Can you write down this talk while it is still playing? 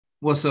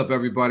What's up,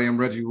 everybody? I'm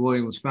Reggie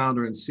Williams,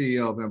 founder and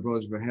CEO of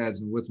Ambrosia for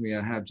Heads, and with me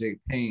I have Jake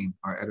Payne,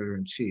 our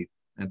editor-in-chief.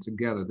 And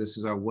together, this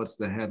is our What's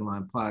the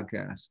Headline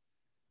podcast.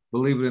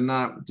 Believe it or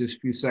not, just a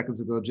few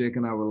seconds ago, Jake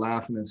and I were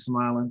laughing and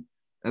smiling,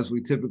 as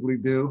we typically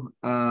do.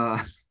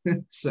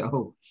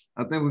 So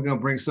I think we're going to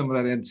bring some of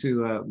that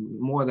into,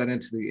 more of that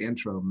into the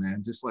intro,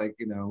 man. Just like,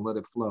 let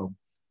it flow.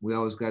 We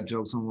always got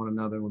jokes on one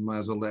another. We might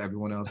as well let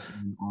everyone else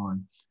in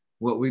on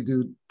what we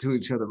do to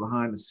each other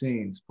behind the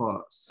scenes.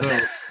 Pause. So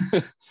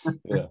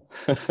Yeah.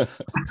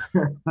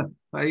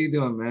 how you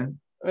doing, man?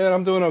 Man,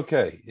 I'm doing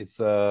okay. It's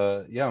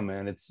yeah,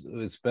 man.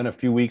 It's been a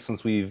few weeks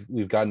since we've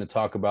gotten to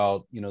talk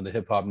about, the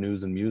hip hop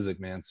news and music,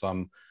 man.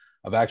 So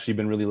I've actually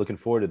been really looking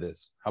forward to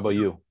this. How about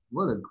you?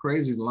 What a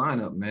crazy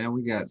lineup, man.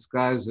 We got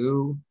Sky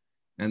Zoo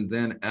and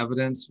then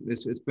Evidence.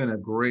 It's been a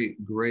great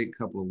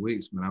couple of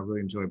weeks, man. I really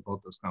enjoyed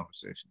both those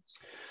conversations.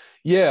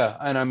 Yeah,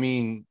 and I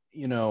mean,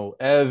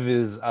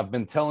 I've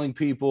been telling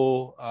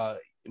people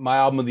my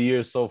album of the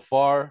year so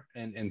far,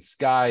 and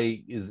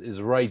Sky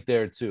is right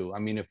there too. I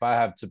mean, if I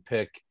have to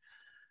pick,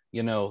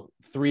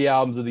 three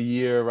albums of the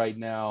year right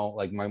now,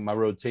 like my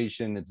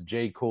rotation, it's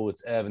J. Cole,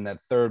 it's Ev, and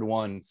that third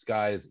one,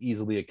 Sky is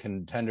easily a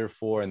contender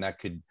for, and that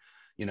could,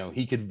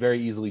 he could very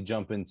easily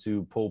jump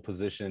into pole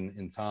position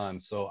in time.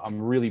 So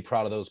I'm really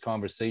proud of those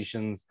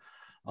conversations.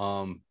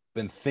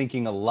 Been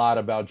thinking a lot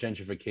about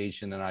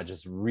gentrification, and I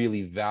just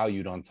really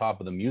valued, on top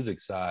of the music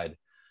side,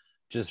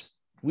 just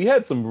we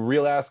had some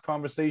real ass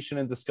conversation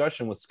and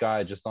discussion with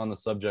Sky just on the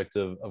subject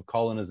of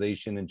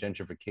colonization and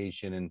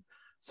gentrification and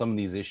some of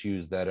these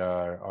issues that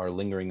are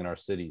lingering in our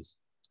cities.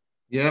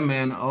 Yeah,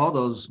 man. All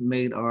those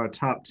made our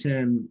top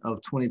 10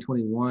 of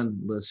 2021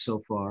 list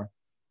so far.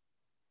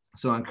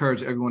 So I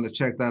encourage everyone to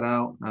check that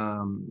out.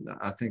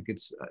 I think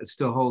it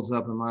still holds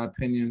up in my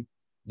opinion.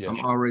 Yeah.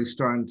 I'm already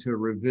starting to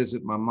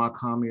revisit my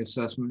Makami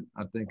assessment.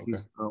 I think Okay.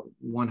 he's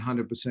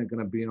 100% going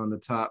to be on the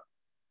top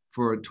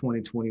for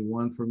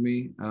 2021 for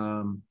me.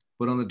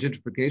 But on the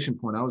gentrification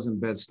point, I was in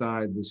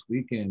Bed-Stuy this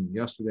weekend,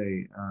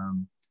 yesterday,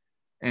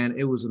 and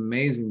it was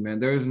amazing, man.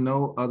 There is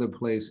no other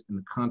place in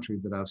the country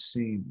that I've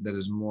seen that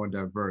is more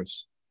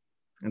diverse.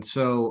 And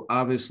so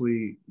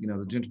obviously,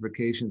 the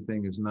gentrification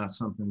thing is not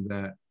something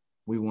that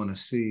we want to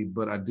see,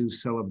 but I do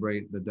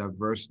celebrate the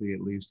diversity, at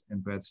least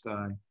in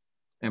Bed-Stuy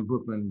and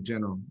Brooklyn in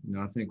general.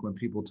 I think when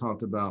people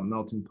talked about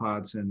melting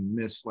pots and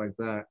myths like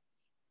that,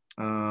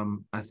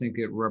 I think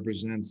it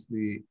represents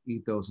the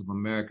ethos of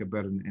America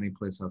better than any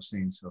place I've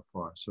seen so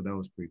far. So that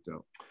was pretty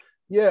dope.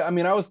 Yeah, I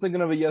mean, I was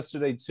thinking of it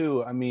yesterday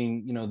too. I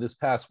mean, this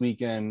past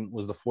weekend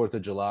was the 4th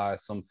of July.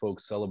 Some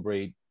folks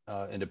celebrate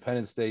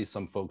Independence Day,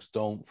 some folks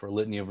don't, for a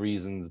litany of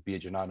reasons, be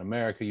it you're not in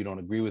America, you don't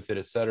agree with it,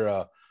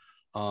 etc.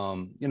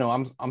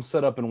 I'm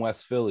set up in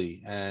West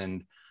Philly,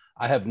 and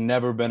I have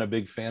never been a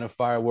big fan of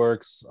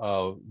fireworks,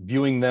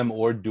 viewing them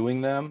or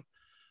doing them.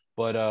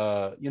 But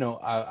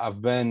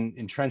I've been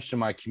entrenched in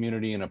my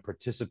community and a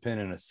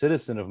participant and a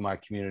citizen of my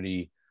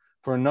community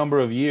for a number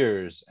of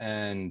years.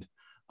 And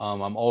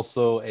I'm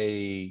also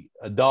a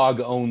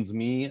dog owns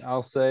me,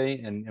 I'll say.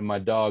 And my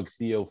dog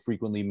Theo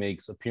frequently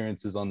makes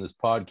appearances on this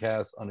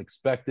podcast,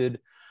 unexpected.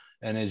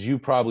 And as you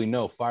probably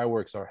know,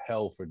 fireworks are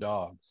hell for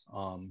dogs.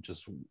 One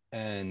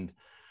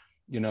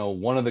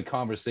of the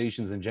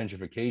conversations in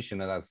gentrification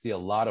that I see a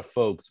lot of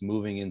folks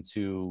moving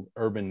into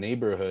urban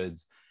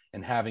neighborhoods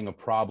and having a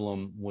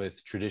problem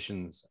with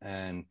traditions.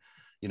 And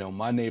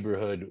my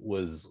neighborhood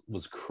was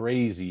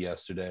crazy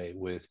yesterday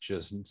with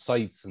just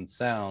sights and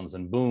sounds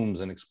and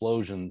booms and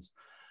explosions.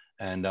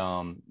 And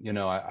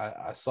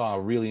I saw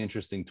a really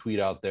interesting tweet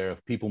out there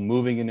of people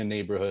moving into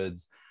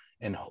neighborhoods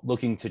and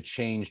looking to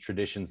change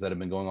traditions that have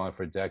been going on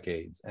for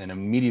decades. And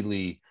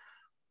immediately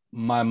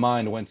my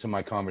mind went to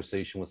my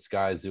conversation with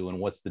Sky Zoo and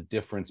what's the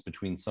difference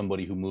between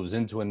somebody who moves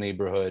into a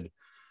neighborhood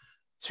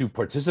to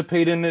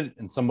participate in it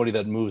and somebody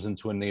that moves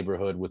into a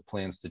neighborhood with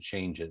plans to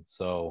change it.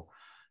 So,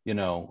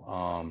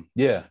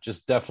 yeah,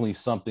 just definitely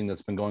something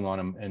that's been going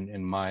on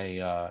in my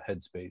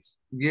headspace.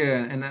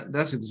 Yeah, and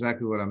that's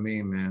exactly what I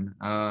mean, man.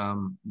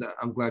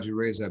 I'm glad you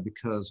raised that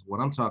because what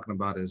I'm talking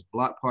about is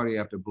block party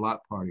after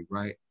block party,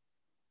 right?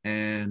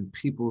 And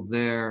people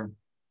there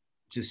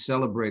just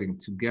celebrating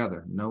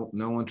together. No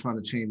one trying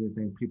to change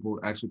anything.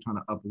 People actually trying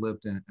to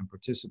uplift and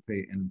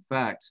participate. And in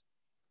fact,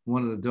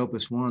 one of the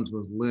dopest ones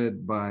was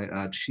led by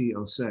Chi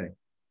Osei.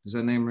 Does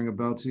that name ring a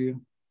bell to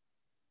you?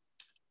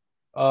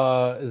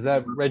 Is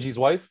that Reggie's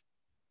wife?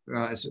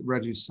 It's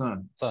Reggie's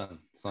son. Son.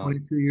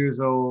 22 years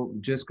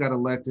old, just got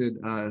elected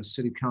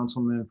city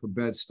councilman for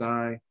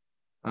Bed-Stuy.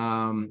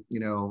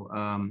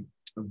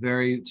 A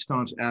very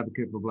staunch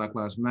advocate for Black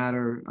Lives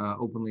Matter,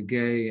 openly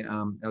gay,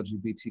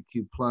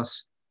 LGBTQ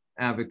plus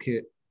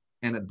advocate,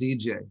 and a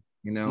DJ.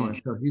 And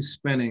so he's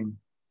spinning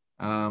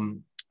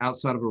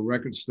outside of a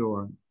record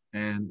store.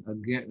 And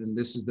again, and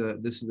this is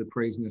the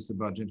craziness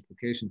about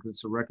gentrification, because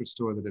it's a record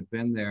store that had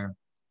been there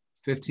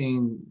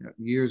 15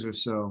 years or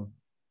so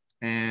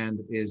and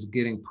is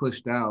getting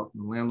pushed out.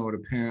 The landlord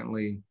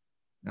apparently,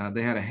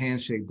 they had a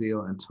handshake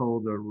deal and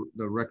told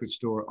the record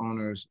store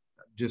owners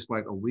just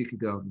like a week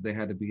ago that they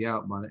had to be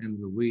out by the end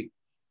of the week.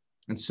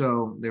 And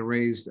so they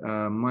raised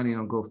money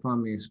on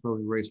GoFundMe,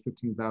 supposedly raised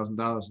 $15,000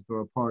 to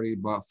throw a party,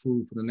 bought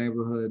food for the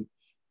neighborhood,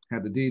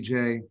 had the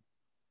DJ,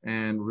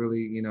 and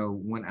really,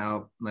 went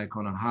out like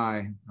on a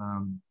high.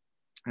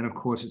 And of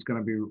course, it's going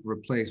to be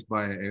replaced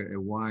by a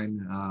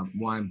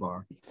wine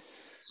bar.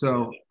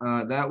 So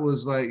that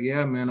was like,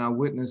 yeah, man, I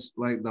witnessed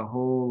like the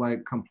whole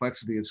like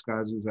complexity of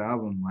Skyzoo's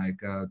album, like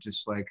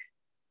just like,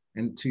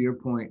 and to your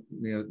point,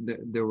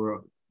 there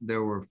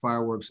were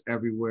fireworks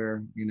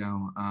everywhere.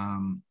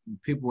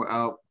 People were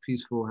out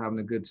peaceful, having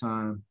a good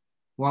time.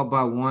 Walked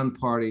by one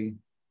party,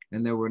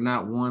 and there were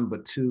not one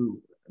but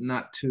two,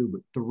 not two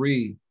but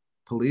three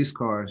police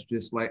cars,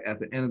 just like at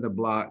the end of the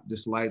block,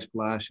 just lights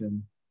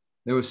flashing.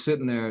 They were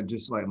sitting there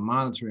just like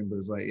monitoring, but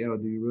it's like, yo,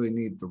 do you really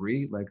need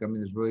three? Like, I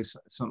mean, is really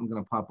something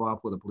gonna pop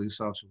off with a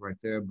police officer right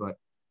there? But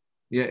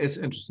yeah, it's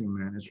interesting,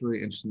 man. It's really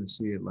interesting to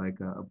see it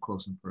like up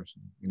close in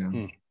person.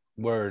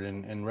 Word,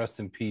 and rest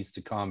in peace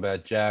to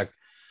Combat Jack,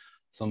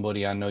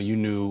 somebody I know you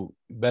knew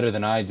better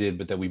than I did,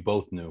 but that we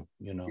both knew.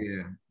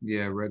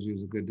 Yeah, Reggie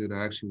was a good dude.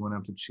 I actually went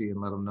up to Chi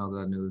and let him know that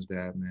I knew his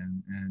dad,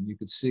 man. And you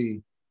could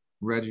see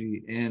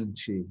Reggie and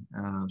Chi.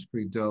 It's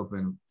pretty dope.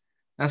 And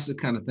that's the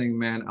kind of thing,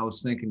 man. I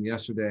was thinking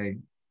yesterday,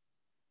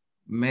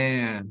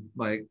 man,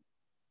 like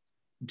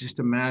just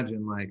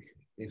imagine like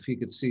if he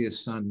could see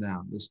his son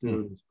now. This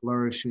dude is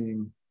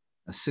flourishing,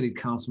 a city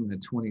councilman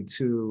at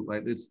 22.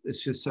 Like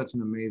it's just such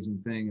an amazing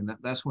thing. And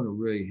that's when it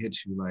really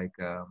hits you, like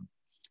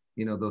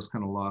those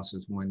kind of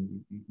losses,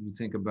 when you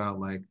think about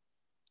like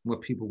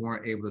what people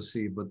weren't able to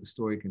see, but the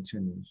story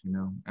continues,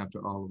 after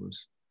all of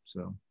us.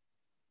 So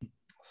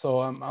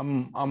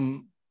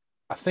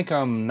I think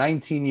I'm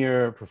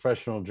 19-year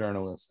professional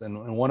journalist,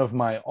 and one of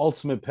my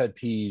ultimate pet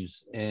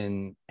peeves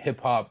in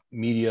hip hop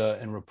media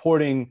and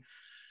reporting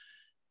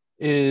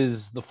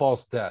is the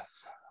false death.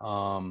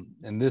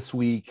 And this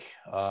week,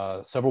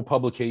 several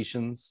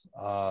publications,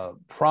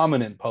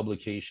 prominent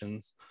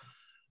publications,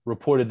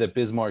 reported that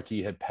Biz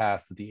Markie had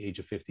passed at the age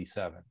of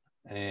 57.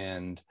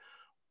 And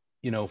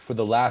for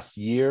the last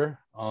year,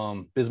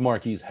 Biz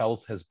Markie's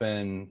health has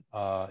been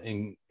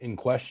in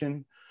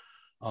question.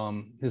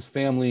 His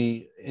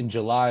family in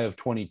July of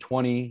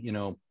 2020,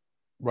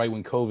 right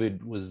when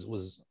COVID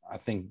was I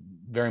think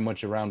very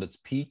much around its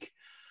peak,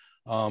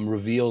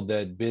 revealed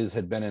that Biz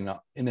had been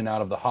in and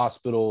out of the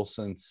hospital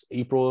since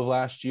April of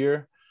last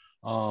year.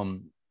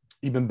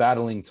 He'd been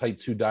battling type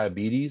 2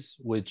 diabetes,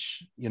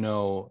 which,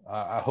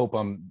 I hope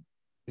I'm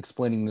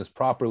explaining this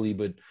properly,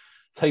 but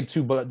type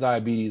 2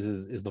 diabetes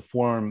is the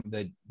form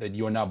that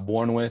you are not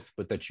born with,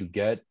 but that you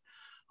get.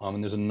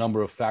 And there's a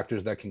number of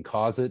factors that can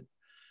cause it.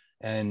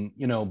 And,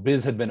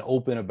 Biz had been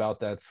open about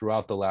that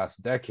throughout the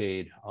last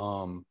decade.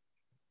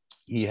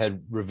 He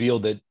had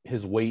revealed that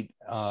his weight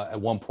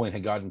at one point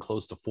had gotten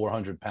close to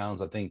 400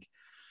 pounds. I think it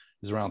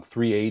was around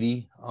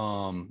 380.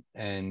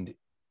 And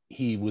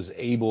he was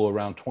able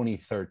around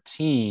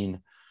 2013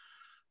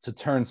 to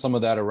turn some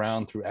of that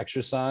around through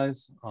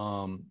exercise.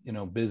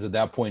 Biz at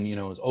that point,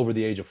 was over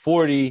the age of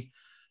 40,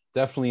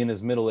 definitely in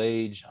his middle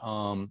age,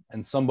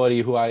 and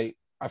somebody who I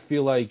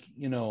feel like,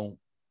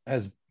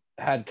 has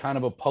had kind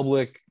of a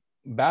public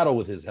battle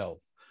with his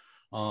health.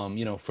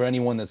 For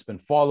anyone that's been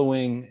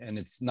following, and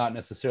it's not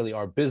necessarily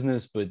our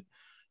business, but,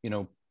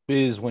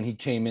 Biz, when he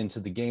came into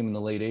the game in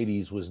the late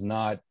 80s, was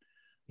not,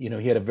 he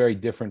had a very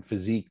different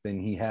physique than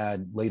he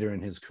had later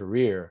in his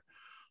career.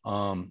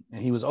 And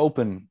he was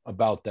open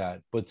about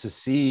that. But to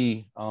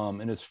see,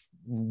 and it's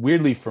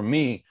weirdly for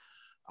me,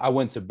 I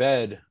went to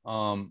bed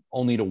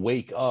only to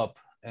wake up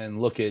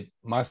and look at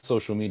my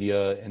social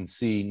media and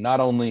see not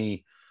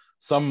only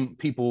some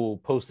people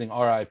posting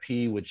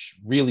RIP, which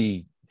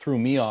really threw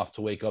me off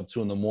to wake up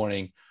to in the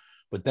morning,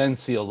 but then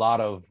see a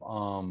lot of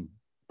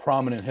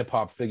prominent hip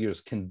hop figures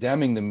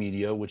condemning the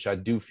media, which I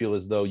do feel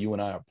as though you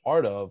and I are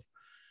part of.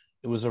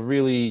 It was a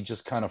really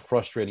just kind of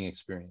frustrating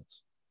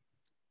experience.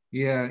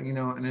 Yeah,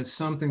 and it's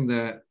something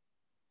that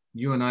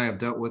you and I have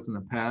dealt with in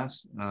the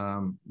past.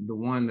 The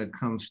one that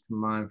comes to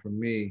mind for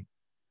me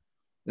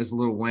is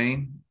Lil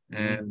Wayne.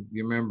 And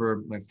you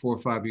remember like 4 or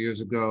 5 years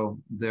ago,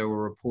 there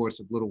were reports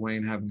of Lil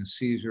Wayne having a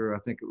seizure. I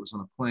think it was on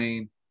a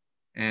plane,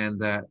 and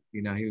that,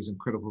 he was in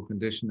critical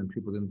condition and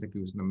people didn't think he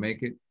was going to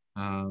make it.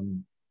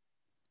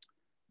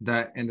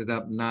 That ended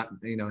up not,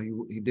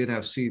 he did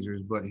have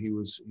seizures, but he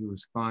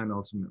was fine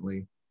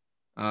ultimately.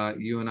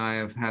 You and I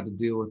have had to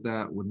deal with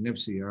that with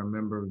Nipsey. I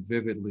remember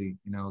vividly,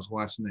 I was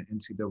watching the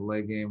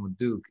NCAA game with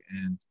Duke,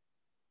 and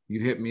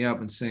you hit me up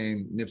and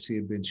saying Nipsey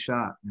had been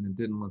shot and it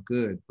didn't look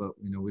good, but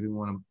we didn't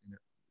want to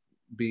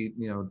be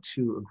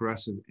too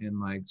aggressive in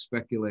like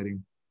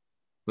speculating.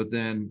 But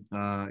then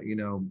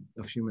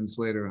a few minutes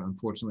later,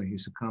 unfortunately, he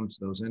succumbed to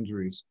those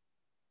injuries.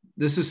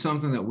 This is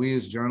something that we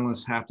as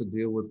journalists have to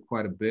deal with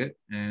quite a bit,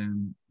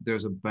 and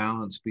there's a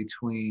balance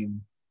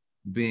between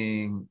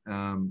being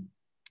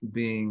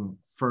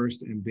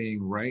first and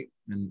being right.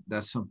 And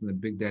that's something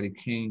that Big Daddy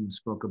Kane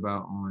spoke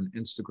about on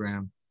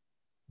Instagram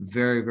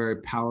very,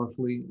 very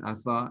powerfully, I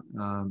thought,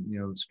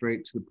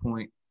 straight to the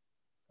point.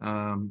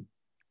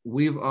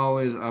 We've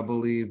always, I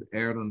believe,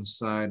 erred on the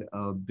side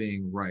of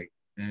being right.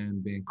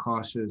 and being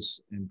cautious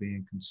and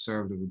being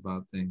conservative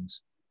about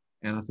things.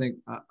 And I think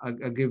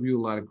I give you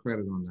a lot of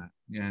credit on that.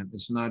 And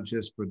it's not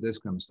just for this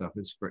kind of stuff.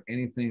 It's for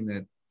anything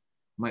that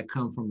might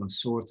come from a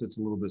source that's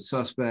a little bit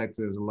suspect.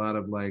 There's a lot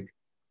of like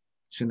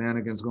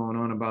shenanigans going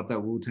on about that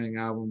Wu-Tang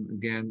album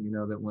again,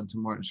 that went to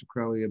Martin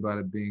Shkreli about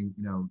it being,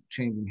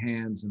 changing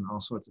hands and all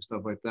sorts of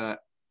stuff like that.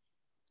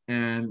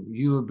 And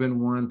you have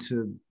been one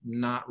to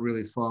not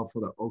really fall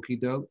for the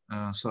okie doke.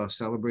 So I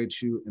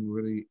celebrate you and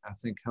really, I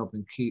think,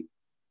 helping keep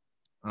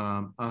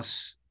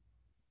us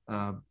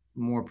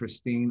more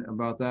pristine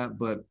about that.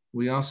 But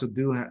we also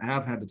do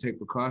have had to take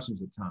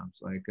precautions at times.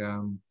 Like,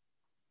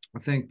 I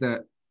think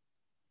that,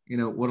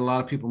 what a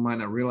lot of people might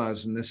not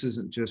realize, and this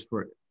isn't just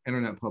for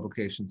internet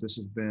publications, this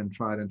has been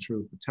tried and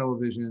true for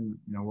television,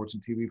 worked in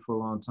TV for a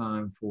long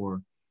time,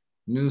 for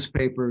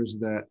newspapers,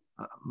 that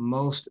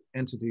most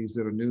entities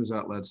that are news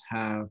outlets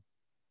have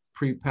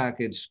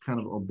prepackaged kind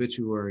of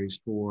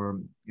obituaries for,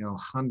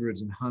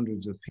 hundreds and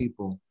hundreds of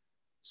people,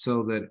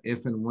 so that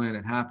if and when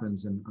it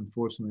happens, and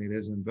unfortunately it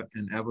is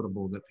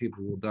inevitable that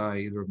people will die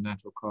either of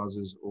natural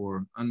causes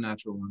or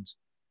unnatural ones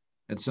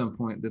at some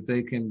point, that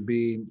they can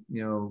be,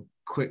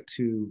 quick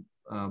to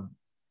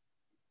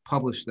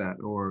publish that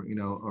or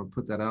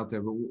put that out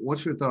there. But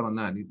what's your thought on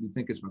that? Do you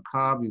think it's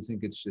macabre? Do you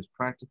think it's just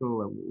practical?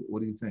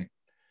 What do you think?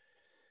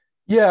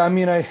 Yeah, I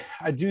mean,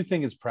 I do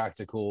think it's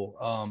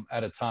practical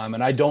at a time,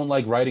 and I don't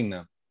like writing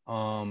them.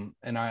 And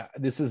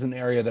this is an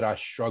area that I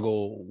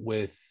struggle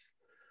with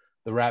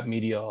the rap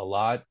media a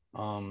lot.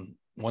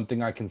 One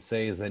thing I can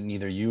say is that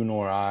neither you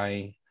nor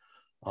I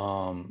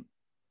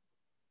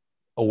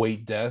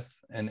await death,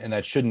 and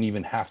that shouldn't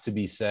even have to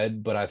be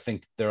said. But I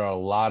think there are a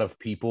lot of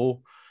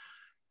people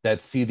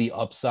that see the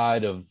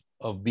upside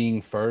of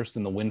being first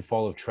and the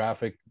windfall of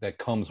traffic that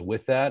comes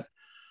with that.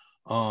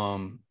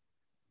 And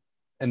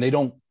they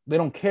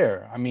don't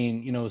care. I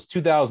mean, it's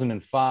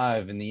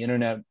 2005 and the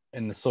internet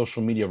and the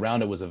social media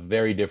around it was a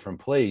very different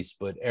place.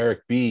 But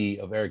Eric B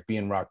of Eric B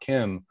and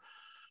Rakim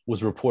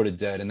was reported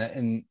dead,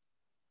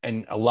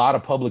 and a lot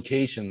of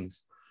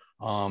publications,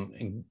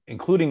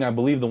 including, I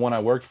believe, the one I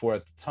worked for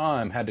at the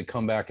time, had to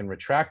come back and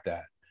retract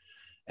that.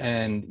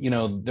 And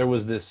there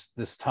was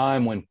this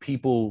time when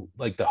people,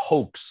 like, the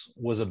hoax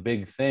was a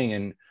big thing,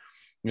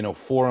 and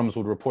forums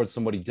would report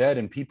somebody dead,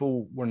 and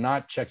people were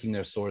not checking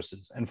their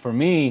sources. And for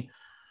me,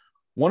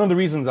 one of the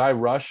reasons I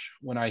rush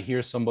when I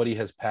hear somebody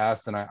has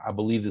passed, and I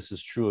believe this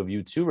is true of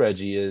you too,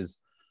 Reggie, is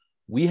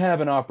we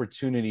have an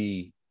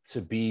opportunity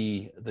to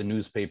be the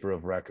newspaper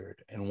of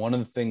record. And one of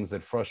the things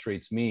that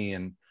frustrates me,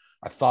 and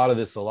I thought of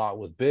this a lot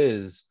with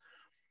Biz,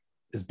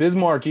 is Biz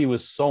Markie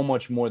was so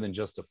much more than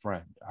just a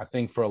friend. I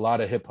think for a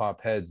lot of hip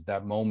hop heads,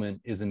 that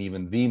moment isn't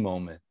even the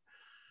moment.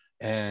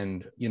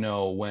 And,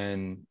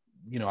 when,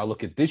 I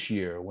look at this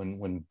year,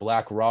 when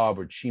Black Rob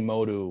or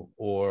Chimodu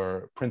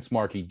or Prince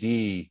Markie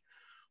D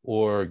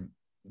or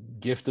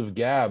Gift of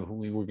Gab, who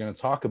we were going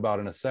to talk about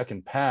in a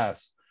second,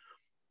 pass,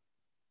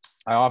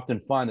 I often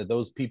find that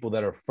those people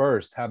that are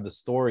first have the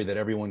story that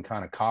everyone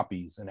kind of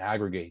copies and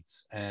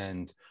aggregates.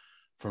 And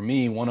for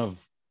me, one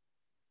of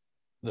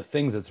the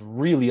things that's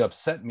really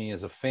upset me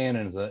as a fan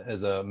and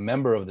as a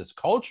member of this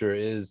culture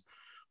is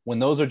when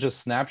those are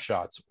just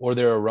snapshots, or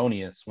they're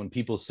erroneous, when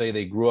people say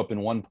they grew up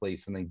in one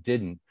place and they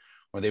didn't,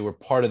 or they were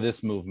part of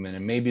this movement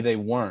and maybe they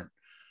weren't.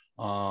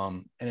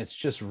 And it's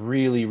just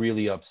really,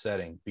 really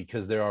upsetting,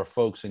 because there are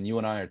folks, and you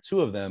and I are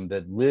two of them,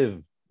 that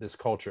live this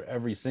culture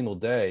every single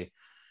day.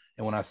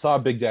 And when I saw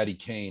Big Daddy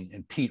Kane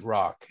and Pete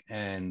Rock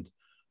and,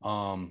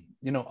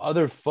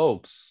 other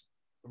folks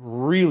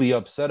really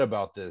upset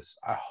about this,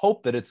 I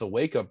hope that it's a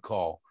wake-up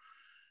call,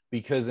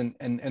 because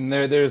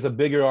there's a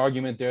bigger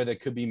argument there that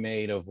could be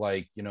made of,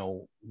 like,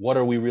 what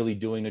are we really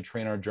doing to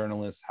train our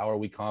journalists? How are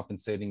we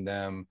compensating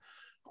them?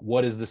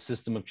 What is the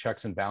system of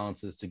checks and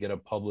balances to get a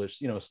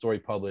story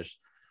published?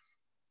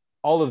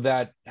 All of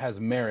that has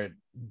merit,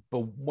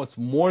 but what's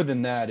more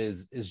than that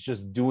is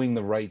just doing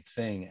the right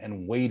thing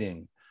and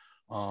waiting.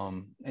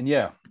 And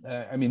yeah,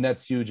 I mean,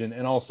 that's huge.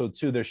 And also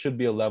too, there should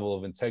be a level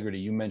of integrity.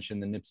 You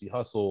mentioned the Nipsey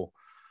Hussle,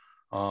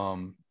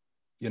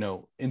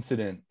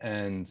 incident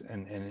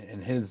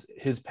and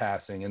his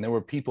passing. And there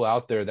were people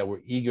out there that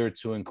were eager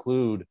to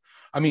include,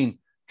 I mean,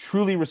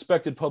 truly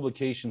respected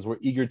publications were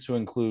eager to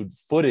include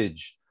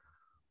footage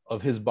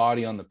of his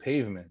body on the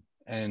pavement.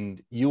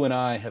 And you and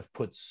I have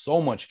put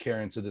so much care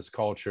into this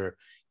culture,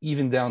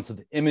 even down to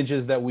the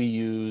images that we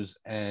use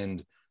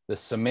and the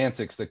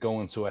semantics that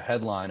go into a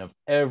headline of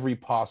every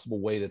possible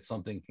way that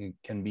something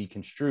can be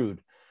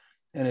construed.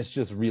 And it's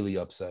just really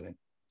upsetting.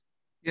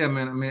 Yeah,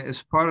 man. I mean,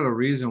 it's part of the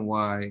reason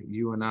why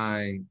you and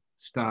I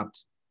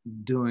stopped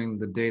doing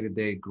the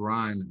day-to-day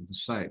grind of the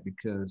site,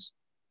 because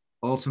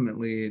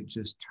ultimately it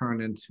just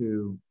turned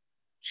into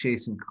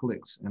chasing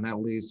clicks, and that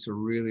leads to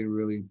really,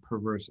 really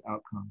perverse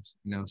outcomes.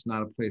 It's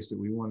not a place that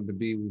we wanted to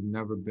be. We've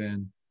never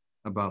been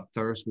about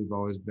thirst. We've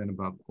always been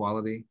about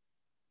quality.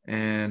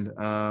 And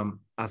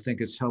I think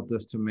it's helped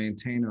us to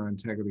maintain our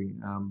integrity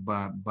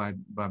by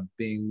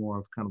being more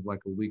of kind of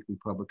like a weekly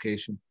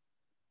publication.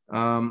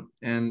 And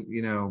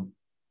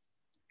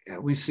Yeah,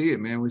 we see it,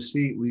 man. We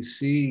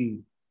see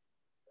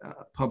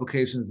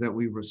publications that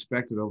we've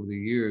respected over the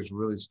years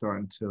really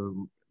starting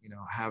to,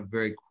 have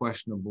very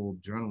questionable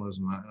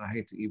journalism. I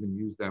hate to even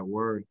use that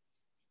word.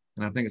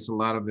 And I think it's a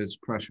lot of it's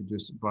pressure,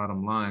 just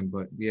bottom line.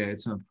 But yeah,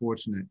 it's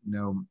unfortunate,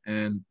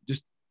 and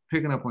just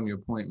picking up on your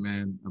point,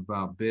 man,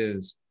 about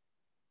Biz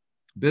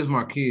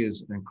Markie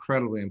is an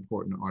incredibly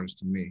important artist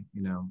to me,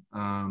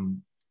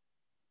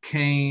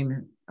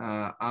 Kane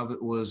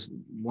was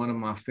one of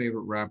my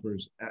favorite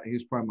rappers. He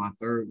was probably my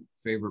third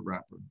favorite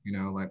rapper.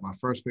 Like my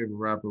first favorite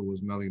rapper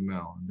was Melly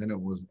Mel, and then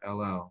it was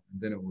LL, and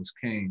then it was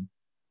Kane,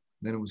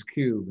 then it was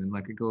Cube, and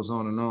like it goes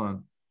on and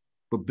on.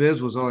 But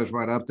Biz was always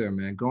right up there,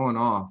 man. Going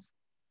off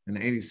in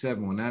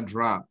 '87 when that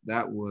dropped,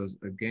 that was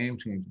a game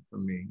changer for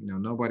me.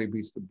 Nobody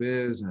beats the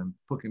Biz, and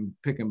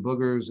picking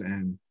boogers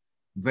and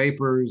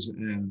vapors,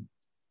 and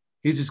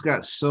he's just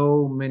got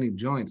so many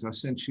joints. I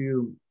sent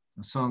you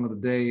a song of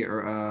the day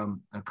or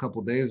a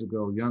couple days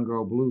ago, Young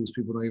Girl Blues.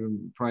 People don't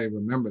even probably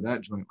remember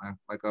that joint,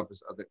 like off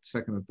his other,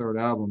 second or third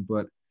album.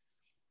 But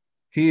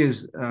he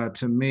is,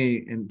 to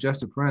me, and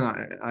Just a Friend,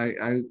 I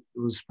it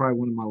was probably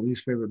one of my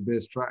least favorite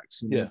Biz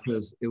tracks, Yeah.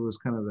 because it was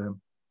kind of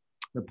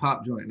the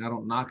pop joint. And I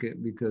don't knock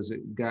it because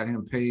it got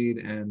him paid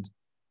and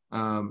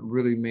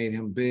really made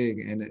him big.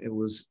 And it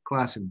was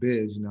classic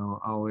Biz,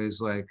 always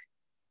like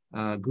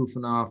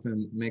goofing off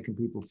and making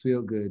people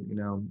feel good.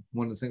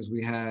 One of the things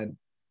we had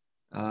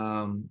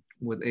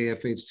with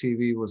AFH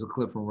TV was a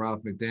clip from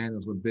Ralph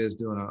McDaniels with Biz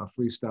doing a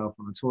freestyle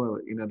from the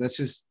toilet.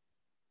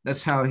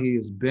 That's how he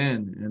has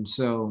been. And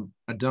so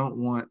I don't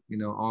want,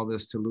 all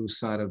this to lose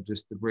sight of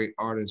just the great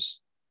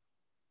artist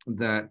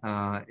that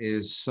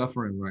is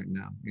suffering right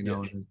now,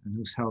 and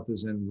whose health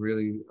is in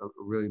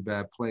a really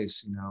bad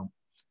place.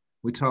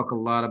 We talk a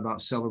lot about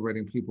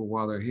celebrating people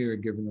while they're here,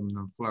 giving them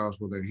the flowers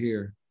while they're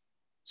here.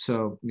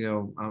 So,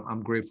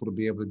 I'm grateful to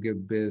be able to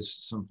give Biz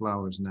some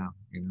flowers now,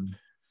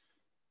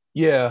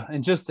 Yeah,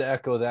 and just to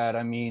echo that,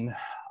 I mean,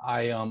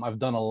 I've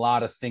done a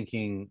lot of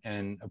thinking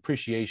and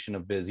appreciation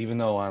of Biz, even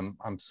though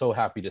I'm so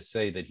happy to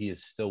say that he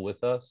is still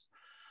with us.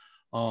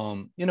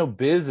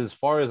 Biz, as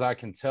far as I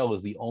can tell,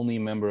 is the only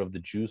member of the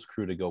Juice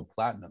Crew to go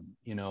platinum,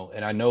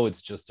 and I know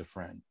it's Just a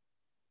Friend,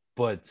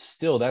 but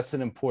still, that's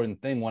an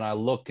important thing. When I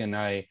look and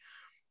I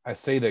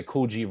say that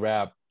Cool G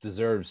Rap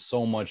deserves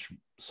so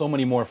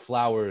many more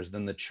flowers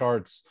than the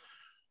charts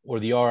or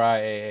the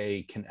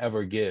RIAA can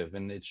ever give.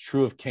 And it's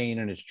true of Kane,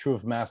 and it's true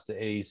of Master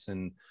Ace,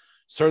 and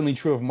certainly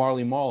true of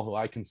Marley Marl, who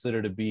I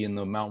consider to be in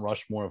the Mount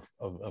Rushmore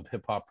of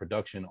hip hop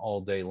production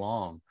all day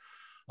long.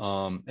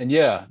 And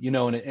yeah,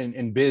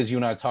 and Biz, you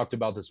and I talked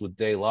about this with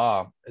De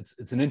La.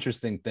 It's an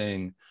interesting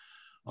thing.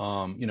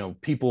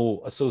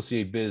 People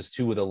associate Biz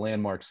too with a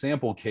landmark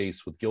sample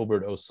case with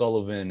Gilbert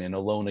O'Sullivan and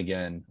Alone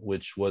Again,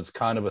 which was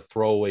kind of a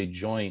throwaway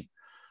joint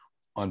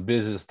on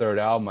Biz's third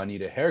album, I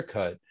Need a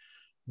Haircut.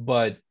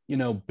 But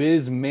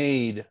Biz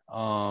made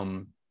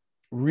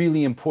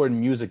really important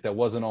music that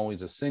wasn't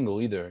always a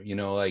single either.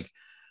 Like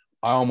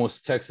I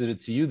almost texted it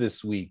to you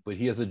this week, but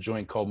he has a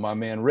joint called My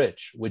Man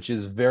Rich, which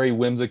is very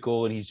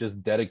whimsical, and he's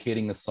just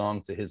dedicating a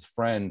song to his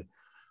friend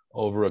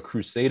over a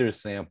Crusader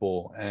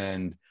sample.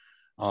 And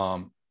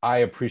I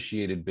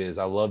appreciated Biz.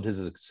 I loved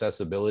his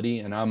accessibility,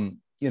 and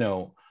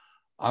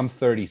I'm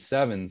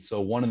 37.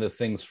 So one of the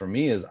things for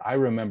me is I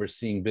remember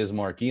seeing Biz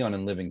Markie on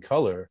In Living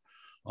Color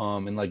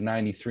in like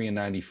 93 and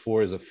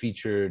 94 as a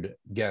featured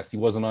guest. He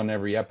wasn't on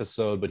every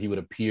episode, but he would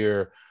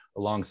appear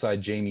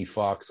alongside Jamie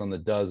Foxx on The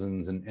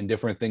Dozens and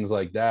different things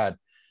like that.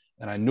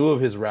 And I knew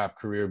of his rap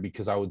career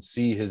because I would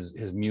see his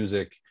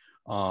music,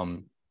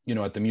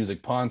 at the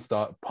music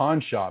pawn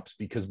shops,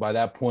 because by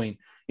that point,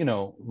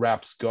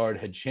 rap's guard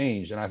had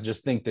changed. And I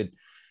just think that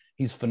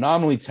he's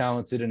phenomenally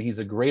talented, and he's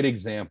a great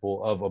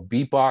example of a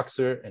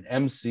beatboxer, an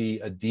MC,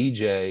 a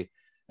DJ,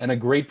 and a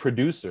great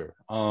producer.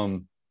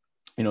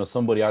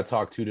 Somebody I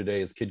talked to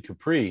today is Kid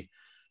Capri,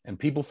 and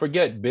people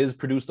forget Biz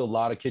produced a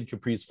lot of Kid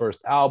Capri's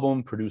first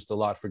album, produced a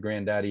lot for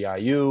Granddaddy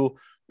IU,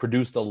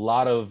 produced a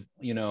lot of,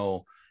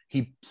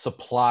 he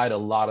supplied a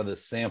lot of the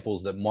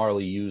samples that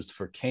Marley used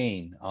for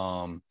Kane.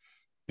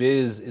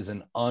 Biz is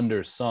an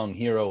undersung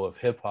hero of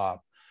hip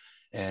hop.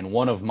 And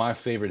one of my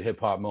favorite hip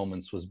hop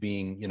moments was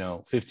being,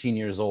 15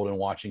 years old and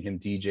watching him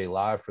DJ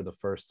live for the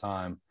first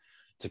time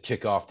to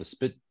kick off the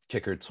Spit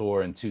Kicker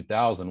tour in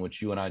 2000,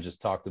 which you and I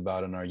just talked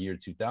about in our year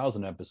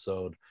 2000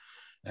 episode.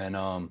 And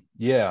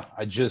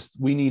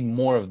we need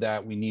more of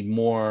that. We need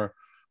more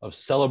of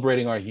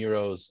celebrating our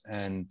heroes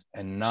and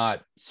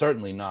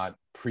certainly not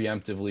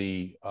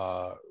preemptively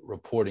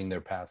reporting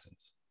their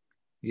passings.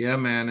 Yeah,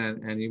 man.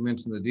 And you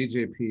mentioned the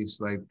DJ piece,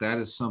 like that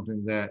is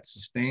something that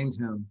sustained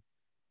him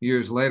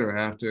years later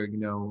after,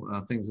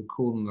 things had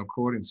cooled on the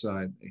recording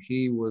side.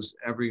 He was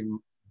every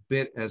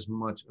bit as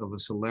much of a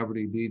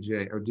celebrity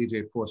DJ or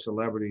DJ for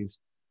celebrities,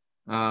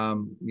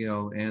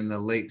 in the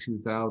late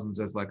 2000s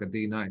as like a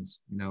D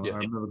Nice. Yeah. I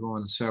remember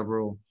going to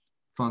several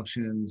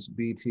functions,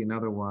 BT and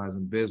otherwise,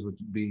 and Biz would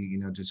be,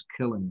 just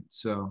killing it.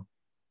 So,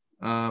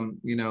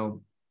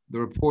 the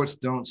reports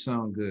don't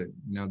sound good.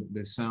 You know,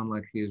 they sound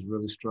like he is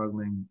really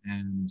struggling,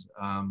 and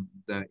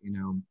that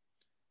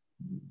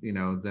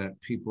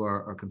that people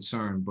are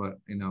concerned. But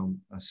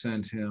I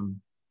send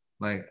him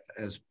like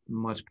as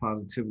much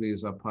positivity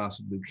as I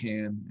possibly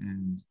can,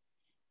 and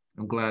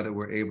I'm glad that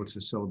we're able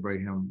to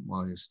celebrate him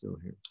while he's still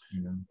here.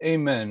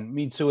 Amen.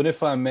 Me too. And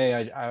if I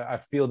may, I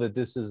feel that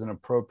this is an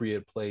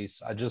appropriate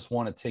place. I just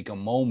want to take a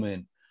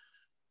moment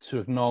to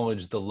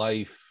acknowledge the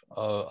life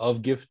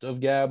of Gift of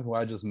Gab, who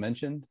I just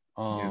mentioned.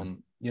 I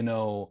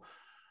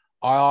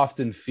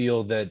often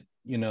feel that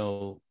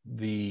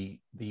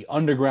the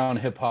underground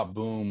hip hop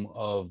boom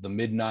of the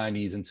mid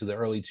 90s into the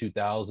early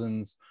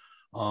 2000s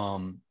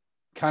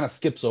kind of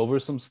skips over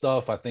some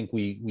stuff. I think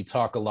we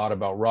talk a lot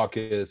about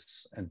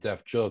Ruckus and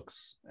Def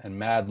Jux and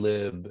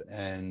Madlib,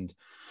 and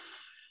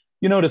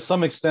to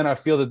some extent I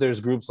feel that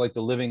there's groups like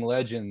the Living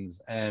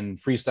Legends and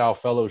Freestyle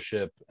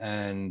Fellowship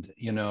and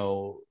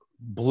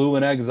Blue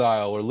in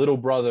Exile or Little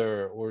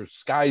Brother or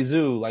Sky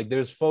Zoo. Like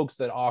there's folks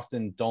that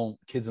often don't,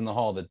 Kids in the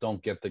Hall, that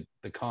don't get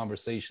the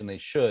conversation they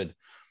should.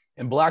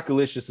 And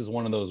Blackalicious is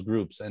one of those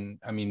groups. And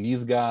I mean,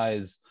 these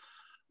guys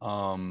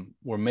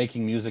were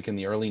making music in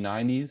the early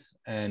 90s,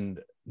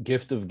 and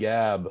Gift of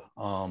Gab,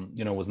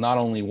 was not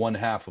only one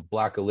half of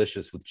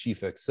Blackalicious with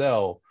Chief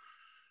XL,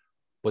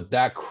 but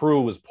that crew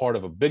was part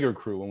of a bigger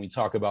crew. When we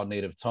talk about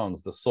Native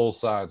Tongues, the Soul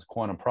Sides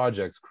Quantum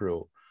Projects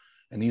crew.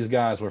 And these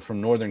guys were from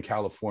Northern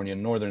California,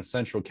 Northern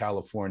Central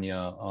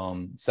California.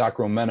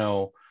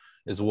 Sacramento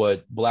is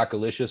what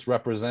Blackalicious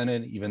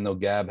represented, even though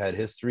Gab had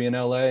history in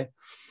LA.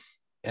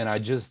 And I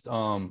just,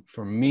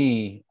 for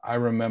me, I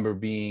remember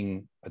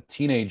being a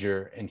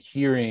teenager and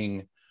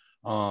hearing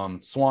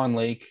Swan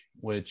Lake,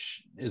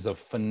 which is a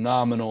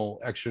phenomenal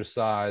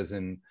exercise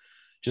and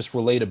just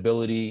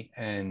relatability.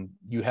 And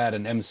you had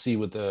an MC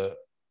with a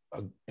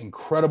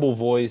incredible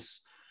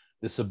voice,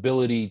 this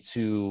ability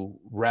to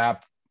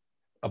rap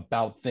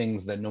about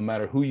things that no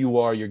matter who you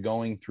are, you're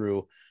going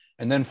through,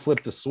 and then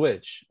flip the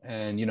switch.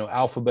 And,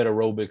 Alphabet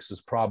Aerobics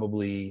is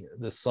probably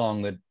the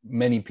song that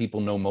many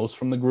people know most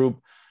from the group,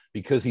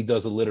 because he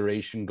does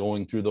alliteration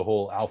going through the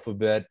whole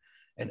alphabet.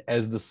 And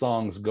as the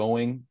song's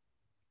going,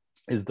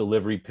 his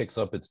delivery picks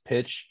up its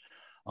pitch.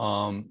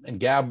 And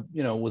Gab,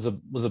 was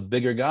a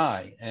bigger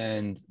guy.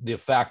 And the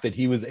fact that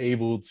he was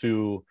able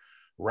to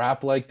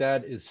rap like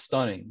that is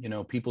stunning.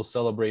 People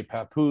celebrate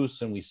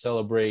Papoose, and we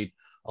celebrate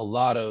a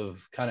lot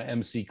of kind of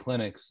MC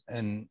clinics.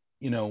 And,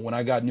 when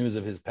I got news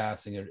of his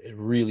passing, it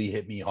really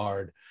hit me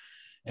hard.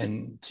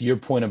 And to your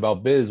point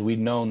about Biz, we'd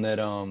known that,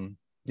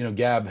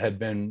 Gab had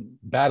been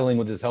battling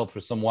with his health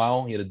for some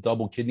while. He had a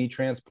double kidney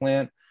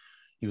transplant.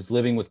 He was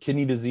living with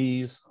kidney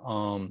disease.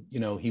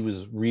 He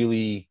was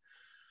really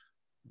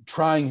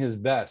trying his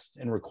best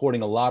and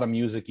recording a lot of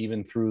music,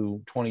 even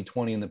through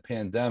 2020 and the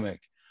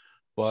pandemic.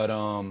 But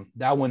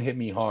that one hit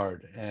me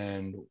hard.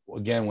 And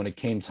again, when it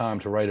came time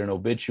to write an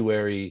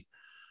obituary,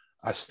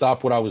 I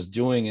stopped what I was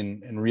doing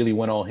and really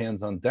went all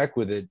hands on deck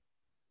with it,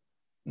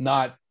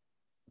 not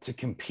to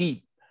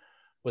compete,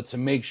 but to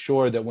make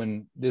sure that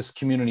when this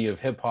community of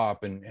hip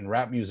hop and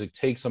rap music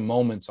takes a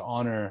moment to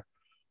honor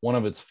one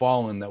of its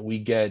fallen, that we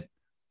get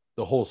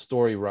the whole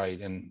story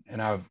right. And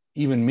I'm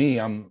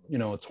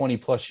a 20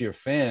 plus year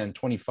fan,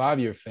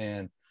 25-year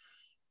fan.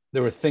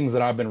 There were things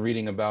that I've been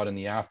reading about in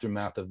the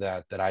aftermath of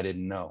that I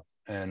didn't know.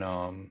 And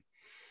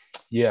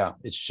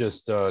it's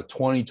just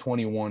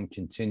 2021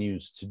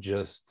 continues to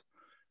just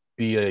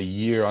be a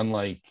year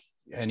unlike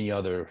any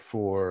other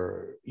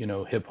for,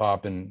 hip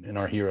hop and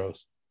our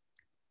heroes.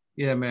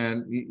 Yeah,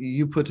 man,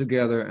 you put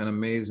together an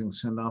amazing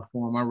send-off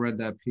for him. I read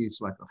that piece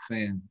like a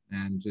fan,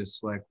 and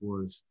just like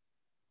was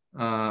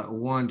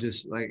one,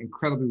 just like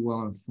incredibly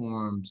well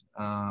informed,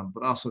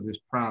 but also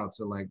just proud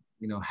to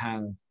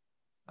have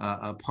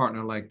a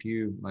partner like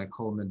you, like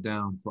holding it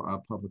down for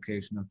our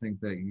publication. I think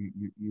that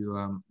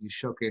you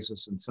showcase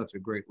us in such a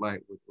great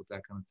light with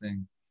that kind of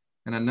thing.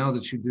 And I know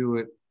that you do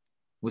it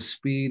with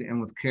speed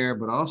and with care,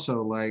 but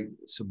also like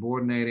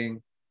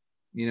subordinating,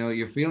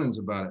 your feelings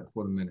about it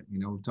for the minute.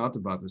 We've talked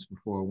about this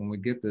before. When we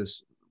get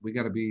this, we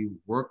got to be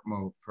work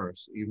mode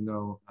first, even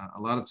though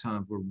a lot of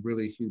times we're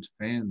really huge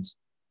fans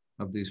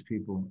of these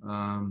people.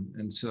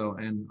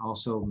 And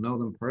also know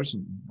them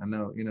personally. I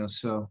know,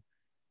 so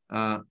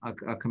I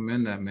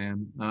commend that,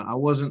 man. I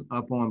wasn't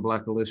up on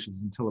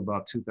Blackalicious until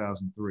about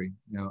 2003,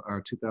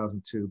 or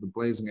 2002. The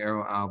Blazing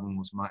Arrow album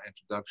was my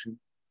introduction.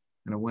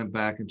 And I went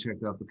back and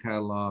checked out the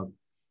catalog.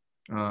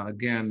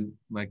 Again,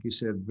 like you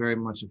said, very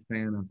much a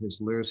fan of his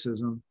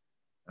lyricism.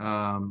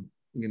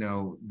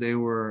 They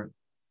were,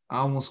 I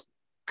almost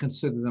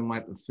consider them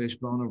like the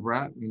Fishbone of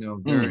rap,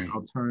 very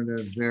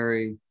alternative,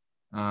 very,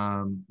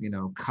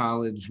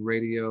 college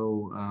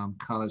radio,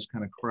 college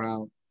kind of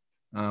crowd,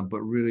 but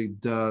really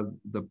dug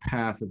the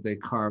path that they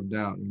carved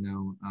out.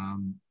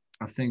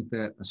 I think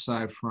that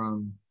aside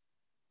from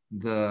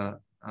the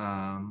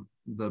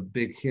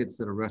big hits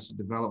that Arrested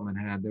Development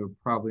had, they were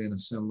probably in a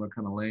similar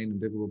kind of lane,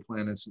 Individual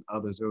Planets and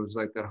others. There was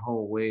like that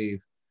whole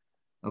wave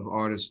of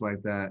artists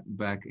like that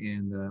back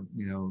in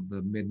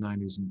the mid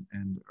 90s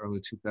and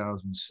early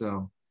 2000s.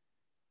 So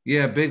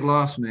Yeah, big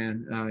loss,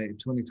 man.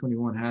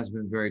 2021 has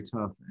been very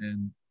tough,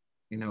 and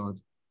you know,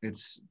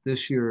 it's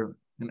this year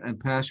and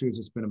past years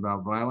it's been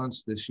about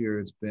violence. This year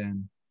it's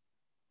been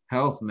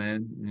health,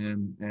 man.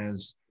 And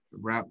as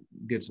rap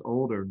gets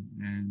older,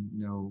 and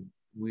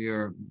we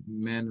are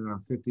men in our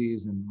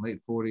 50s and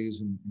late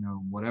 40s, and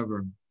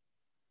whatever.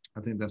 I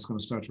think that's going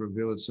to start to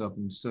reveal itself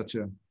in such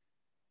a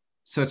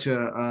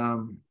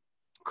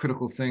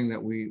critical thing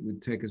that we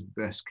take as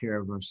best care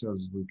of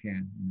ourselves as we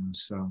can.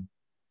 So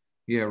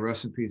yeah,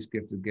 rest in peace,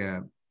 Gift of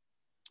Gab.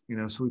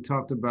 So we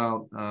talked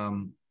about.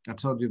 I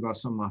told you about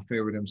some of my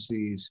favorite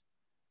MCs.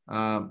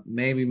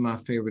 Maybe my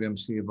favorite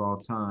MC of all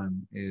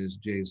time is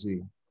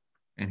Jay-Z.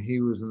 And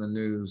he was in the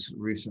news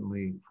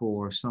recently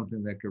for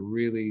something that could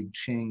really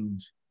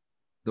change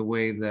the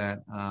way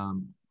that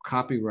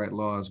copyright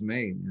law is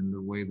made and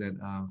the way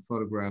that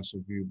photographs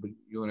are viewed. But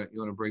you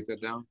wanna break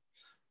that down?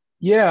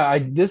 Yeah,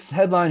 this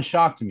headline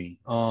shocked me.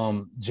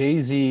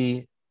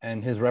 Jay-Z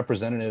and his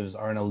representatives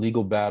are in a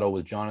legal battle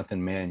with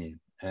Jonathan Mannion.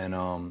 And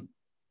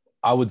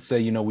I would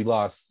say, we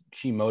lost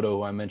Chimoto,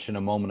 who I mentioned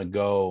a moment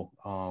ago,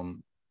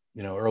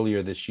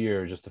 earlier this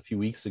year, just a few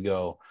weeks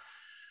ago.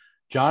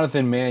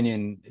 Jonathan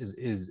Mannion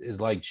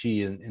is like Chi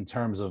in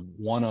terms of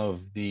one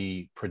of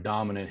the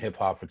predominant hip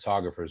hop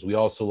photographers. We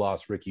also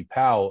lost Ricky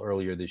Powell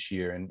earlier this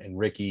year, and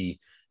Ricky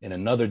in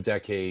another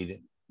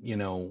decade,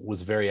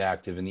 was very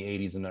active in the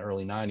 80s and the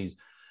early 90s.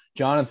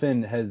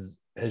 Jonathan has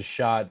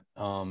shot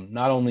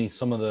not only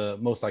some of the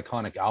most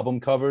iconic album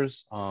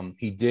covers.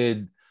 He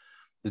did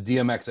the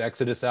DMX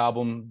Exodus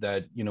album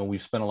that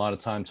we've spent a lot of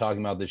time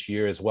talking about this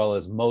year, as well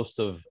as most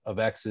of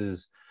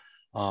X's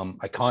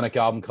iconic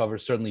album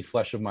covers, certainly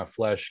Flesh of My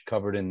Flesh,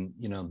 covered in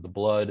the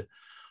blood,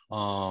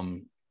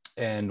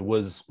 and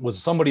was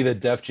somebody that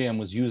Def Jam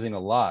was using a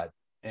lot,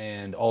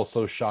 and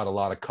also shot a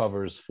lot of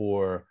covers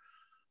for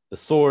The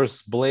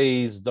Source,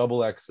 Blaze,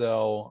 Double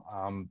XL,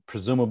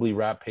 presumably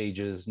Rap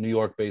Pages, New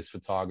York-based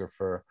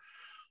photographer.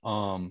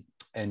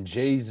 And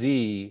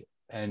Jay-Z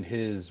and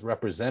his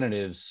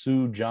representatives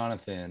sued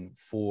Jonathan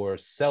for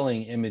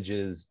selling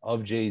images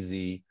of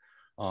Jay-Z,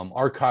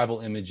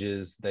 archival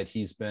images that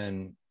he's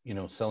been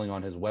selling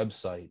on his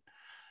website.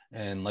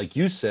 And like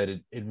you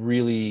said, it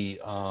really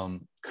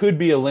could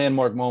be a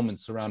landmark moment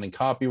surrounding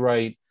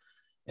copyright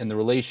and the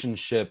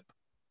relationship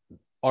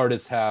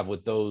artists have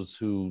with those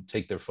who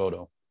take their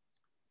photo.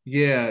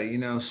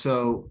 Yeah,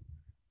 so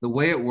the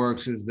way it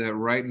works is that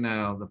right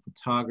now the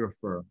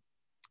photographer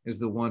is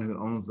the one who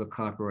owns the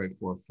copyright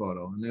for a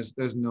photo, and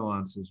there's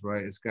nuances,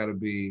 right? It's got to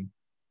be,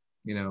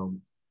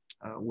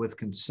 with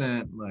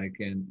consent, like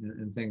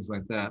and things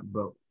like that.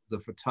 But the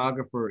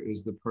photographer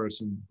is the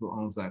person who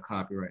owns that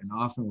copyright, and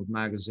often with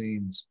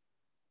magazines,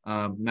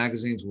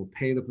 magazines will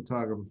pay the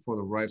photographer for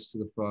the rights to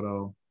the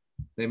photo.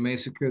 They may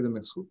secure them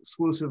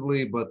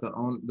exclusively, but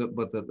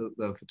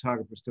the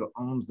photographer still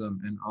owns them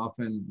and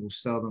often will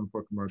sell them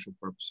for commercial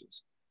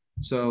purposes.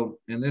 So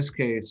in this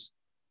case,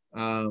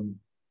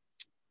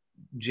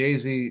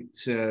 Jay-Z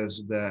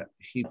says that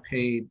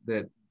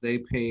they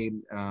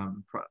paid,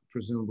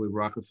 presumably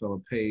Rockefeller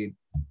paid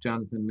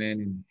Jonathan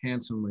Mannion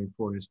handsomely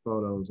for his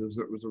photos.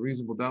 It was a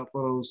reasonable doubt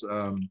photos.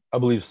 I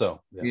believe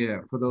so. Yeah,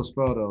 for those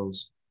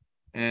photos.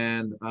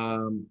 And,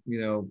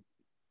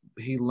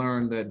 he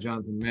learned that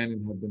Jonathan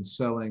Mannion had been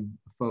selling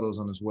photos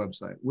on his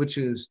website, which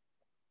is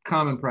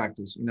common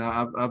practice.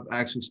 I've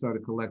actually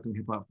started collecting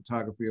hip hop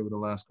photography over the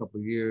last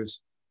couple of years.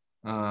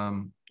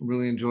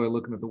 Really enjoy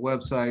looking at the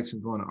websites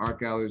and going to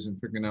art galleries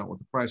and figuring out what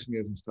the pricing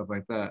is and stuff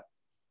like that.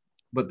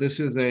 But this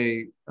is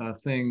a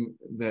thing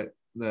that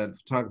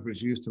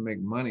photographers use to make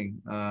money,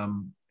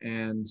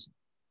 and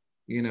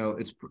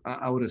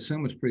I would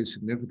assume it's pretty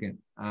significant.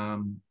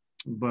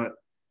 But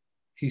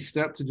he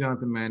stepped to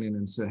Jonathan Mannion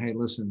and said, "Hey,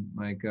 listen,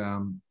 like,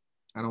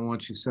 I don't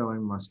want you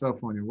selling my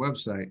stuff on your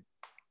website."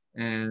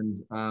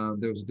 And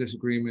there was a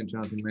disagreement.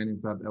 Jonathan Mannion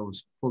thought that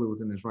was fully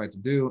within his right to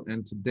do,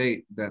 and to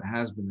date, that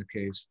has been the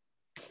case.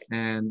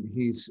 And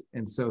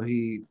so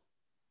he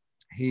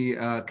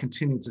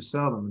continued to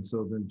sell them, and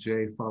so then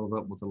Jay followed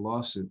up with a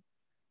lawsuit.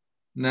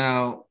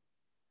 Now,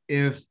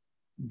 if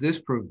this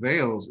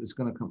prevails, it's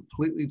going to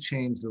completely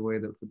change the way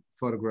that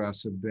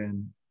photographs have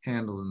been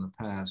handled in the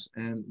past.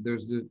 And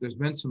there's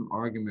been some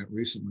argument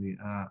recently.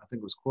 I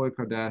think it was Khloe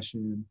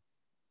Kardashian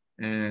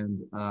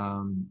and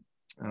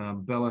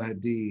Bella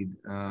Hadid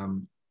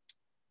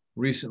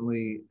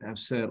recently have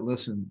said,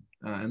 listen,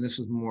 and this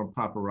is more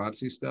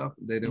paparazzi stuff.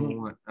 They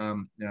don't want, I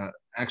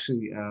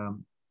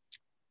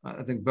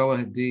think Bella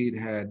Hadid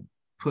had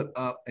put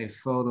up a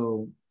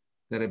photo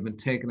that had been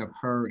taken of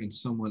her and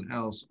someone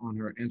else on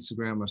her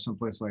Instagram or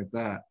someplace like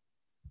that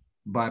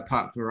by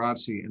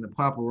paparazzi. And the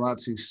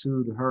paparazzi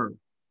sued her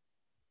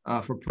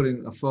for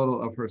putting a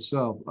photo of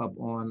herself up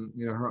on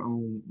her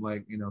own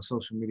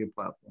social media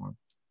platform.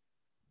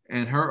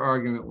 And her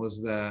argument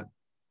was that,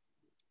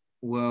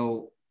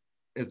 well,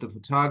 if the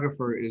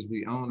photographer is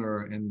the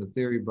owner, and the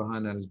theory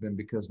behind that has been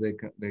because they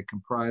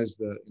comprise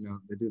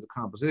they do the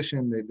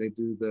composition, they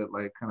do the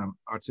kind of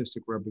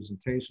artistic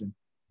representation.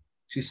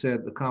 she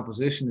said the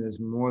composition is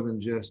more than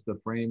just the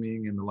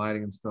framing and the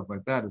lighting and stuff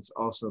like that. It's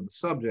also the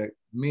subject,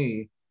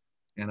 me,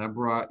 and I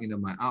brought,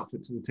 my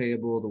outfit to the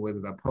table, the way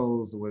that I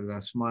posed, the way that I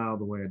smiled,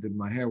 the way I did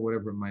my hair,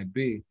 whatever it might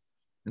be.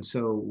 And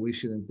so we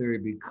should, in theory,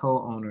 be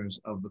co-owners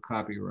of the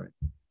copyright.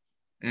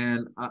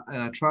 And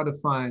I tried to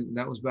find,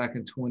 that was back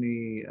in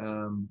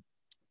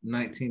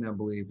 2019, I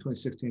believe,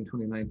 2016,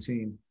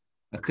 2019.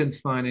 I couldn't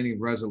find any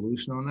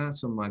resolution on that.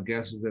 So my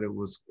guess is that it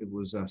was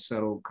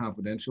settled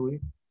confidentially.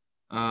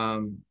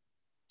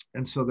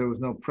 And so there was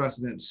no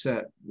precedent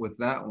set with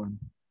that one.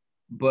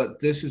 But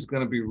this is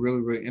going to be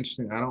really, really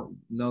interesting. I don't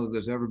know that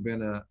there's ever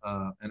been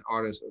an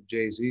artist of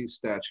Jay-Z's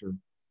stature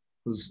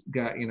who's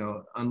got,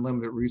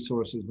 unlimited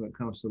resources when it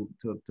comes to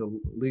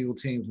legal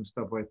teams and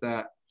stuff like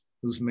that,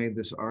 who's made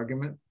this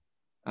argument.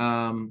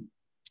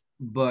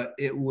 But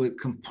it would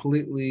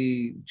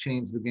completely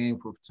change the game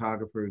for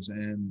photographers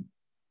and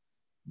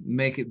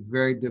make it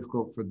very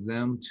difficult for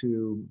them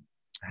to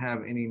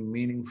have any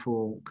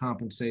meaningful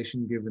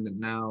compensation, given that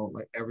now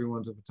like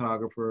everyone's a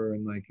photographer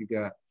and like you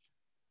got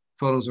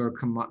photos are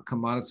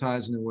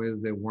commoditized in a way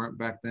that they weren't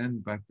back then.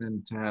 Back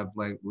then, to have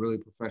like really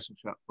professional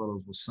shot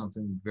photos was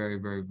something very,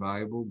 very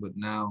valuable. But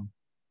now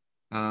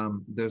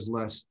there's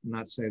less,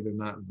 not to say they're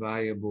not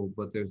valuable,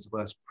 but there's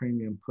less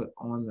premium put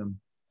on them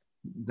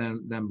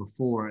than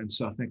before. And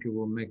so I think it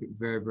will make it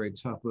very, very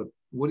tough. But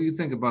what do you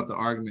think about the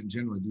argument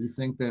generally? Do you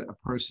think that a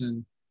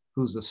person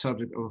who's the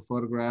subject of a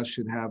photograph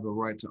should have a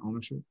right to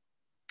ownership?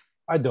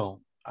 I don't.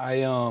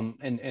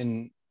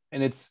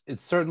 And it's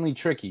certainly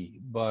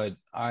tricky, but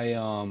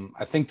I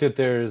think that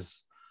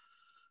there's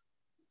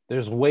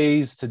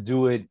ways to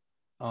do it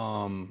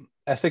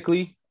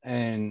ethically,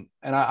 and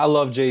I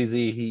love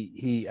Jay-Z.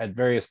 He at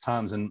various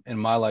times in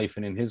my life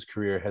and in his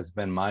career has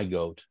been my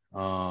GOAT.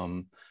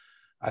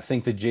 I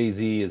think that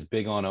Jay-Z is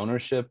big on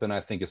ownership, and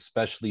I think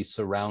especially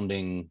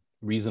surrounding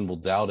Reasonable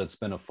Doubt, it's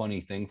been a funny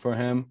thing for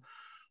him.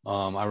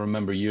 I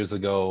remember years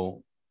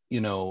ago,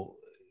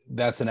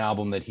 that's an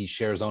album that he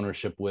shares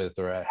ownership with,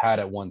 or had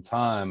at one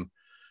time,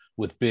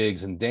 with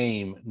Biggs and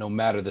Dame, no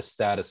matter the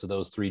status of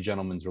those three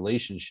gentlemen's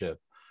relationship.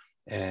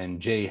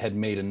 And Jay had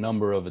made a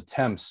number of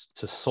attempts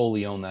to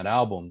solely own that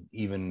album,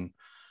 even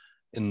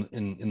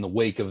in the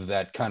wake of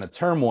that kind of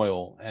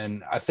turmoil.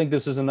 And I think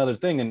this is another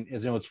thing. And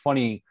it's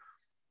funny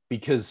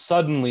because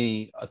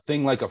suddenly a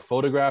thing like a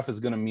photograph is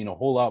going to mean a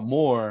whole lot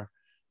more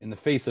in the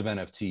face of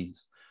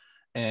NFTs.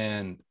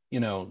 And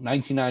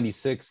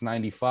 1996,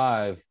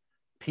 95,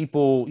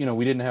 people,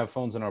 we didn't have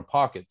phones in our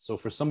pockets. So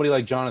for somebody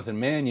like Jonathan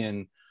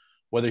Mannion,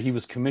 whether he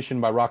was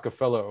commissioned by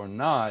Rockefeller or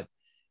not,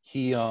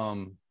 he,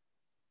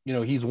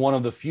 he's one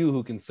of the few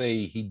who can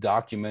say he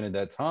documented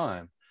that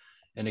time.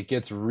 And it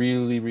gets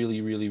really,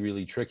 really, really,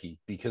 really tricky,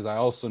 because I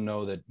also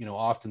know that,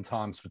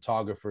 oftentimes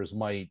photographers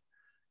might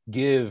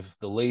give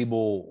the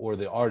label or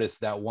the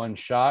artist that one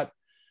shot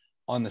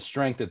on the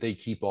strength that they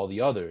keep all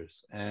the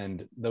others.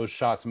 And those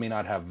shots may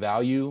not have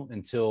value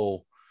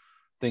until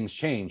things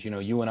change.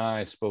 You and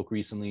I spoke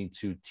recently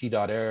to T.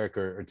 Eric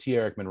or T.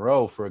 Eric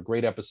Monroe for a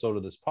great episode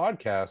of this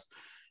podcast.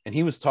 And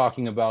he was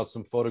talking about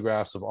some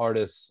photographs of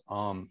artists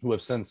who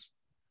have since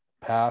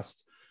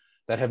passed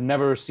that have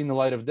never seen the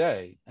light of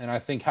day. And I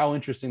think how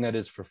interesting that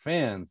is for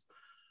fans.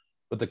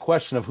 But the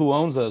question of who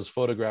owns those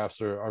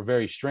photographs are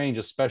very strange,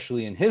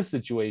 especially in his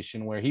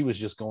situation where he was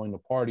just going to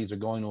parties or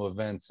going to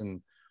events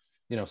and,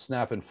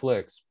 snapping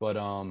flicks. But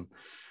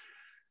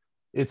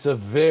it's a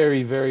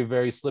very, very,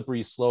 very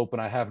slippery slope.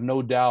 And I have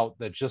no doubt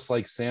that just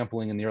like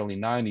sampling in the early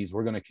 90s,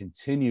 we're going to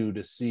continue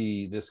to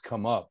see this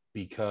come up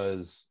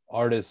because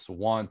artists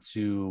want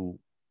to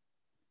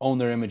own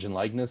their image and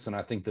likeness. And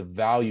I think the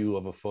value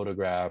of a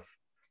photograph,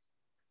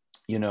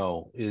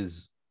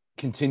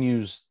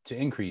 continues to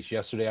increase.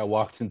 Yesterday, I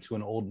walked into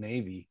an Old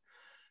Navy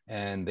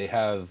and they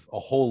have a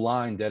whole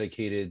line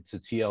dedicated to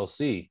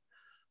TLC.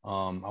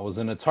 I was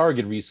in a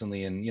Target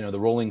recently and, the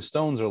Rolling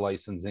Stones are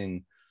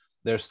licensing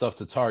their stuff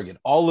to Target.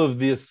 All of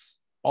this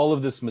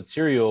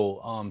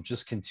material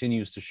just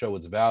continues to show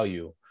its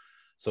value.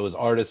 So as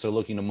artists are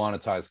looking to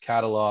monetize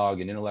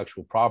catalog and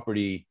intellectual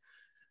property,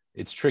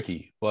 it's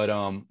tricky. But,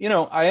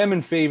 I am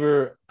in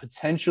favor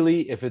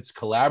potentially if it's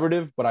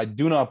collaborative, but I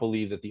do not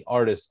believe that the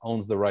artist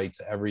owns the right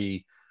to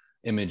every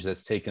image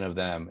that's taken of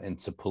them. And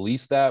to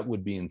police that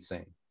would be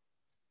insane.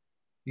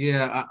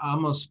 Yeah,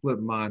 I'm a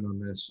split mind on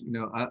this.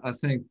 I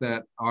think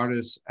that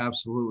artists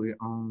absolutely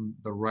own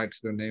the right to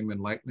their name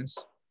and likeness.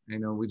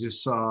 We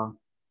just saw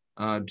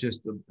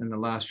just in the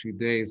last few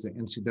days, the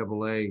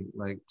NCAA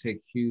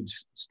take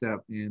huge step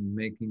in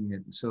making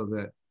it so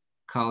that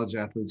college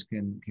athletes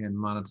can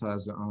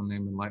monetize their own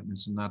name and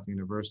likeness and not the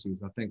universities.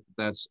 I think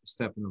that's a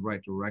step in the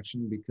right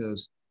direction,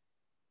 because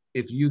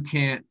if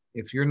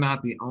you're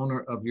not the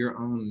owner of your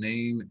own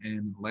name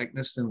and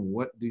likeness, then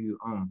what do you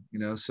own?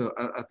 So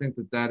I think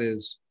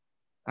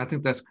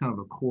that's kind of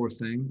a core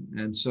thing.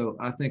 And so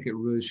I think it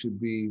really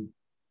should be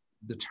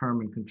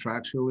determined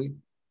contractually.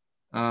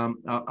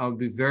 I'll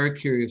be very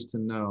curious to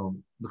know,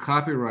 the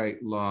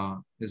copyright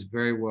law is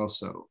very well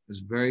settled. It's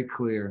very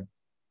clear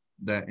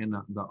that in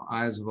the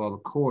eyes of all the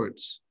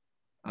courts,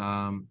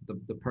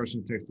 the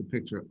person who takes the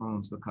picture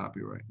owns the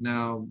copyright.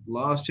 Now,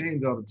 laws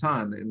change all the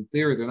time. In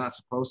theory, they're not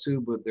supposed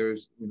to, but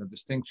there's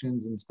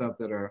distinctions and stuff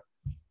that are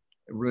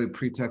really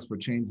pretext for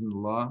changing the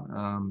law.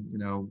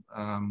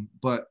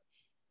 But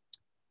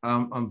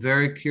I'm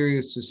very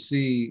curious to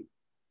see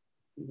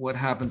what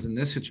happens in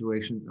this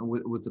situation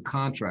with the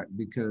contract,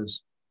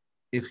 because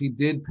if Jay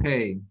did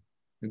pay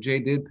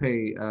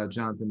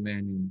Jonathan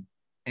Mannion,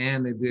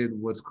 and they did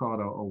what's called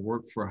a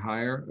work for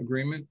hire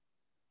agreement,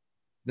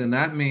 then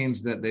that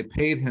means that they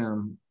paid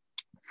him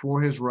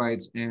for his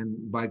rights, and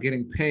by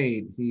getting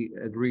paid, he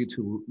agreed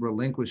to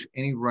relinquish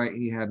any right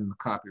he had in the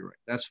copyright.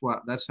 That's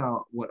what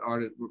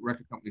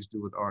record companies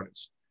do with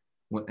artists,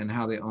 and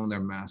how they own their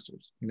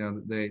masters.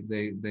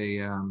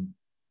 They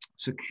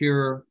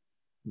secure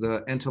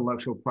the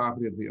intellectual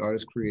property of the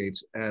artist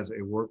creates as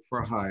a work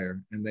for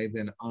hire, and they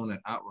then own it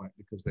outright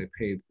because they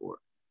paid for it.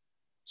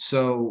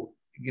 So,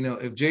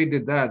 if Jay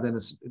did that, then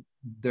it's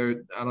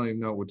there. I don't even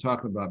know what we're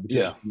talking about,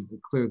 because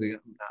clearly,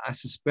 I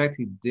suspect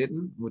he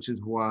didn't, which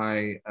is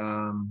why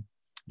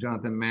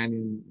Jonathan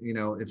Mannion,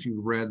 if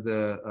you read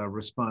the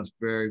response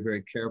very,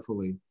 very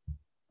carefully,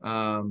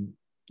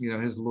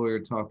 his lawyer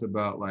talked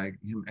about like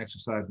him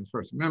exercising his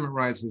First Amendment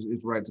rights,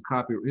 his right to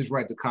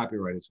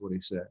copyright is what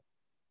he said.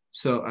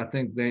 So I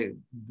think they,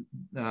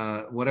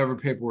 whatever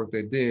paperwork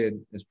they did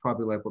is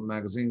probably like what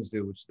magazines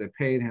do, which they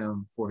paid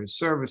him for his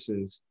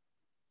services,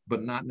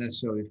 but not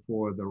necessarily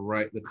for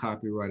the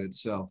copyright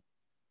itself.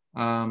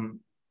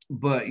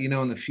 But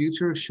in the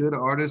future, should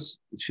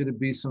it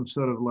be some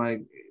sort of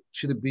like,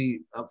 should it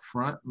be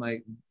upfront,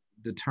 like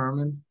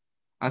determined?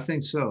 I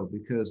think so,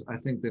 because I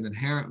think that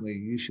inherently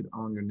you should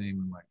own your name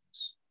and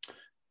likeness.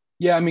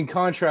 Yeah, I mean,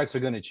 contracts are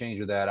going to change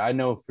with that. I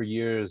know for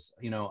years,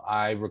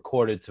 I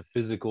recorded to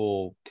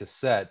physical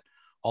cassette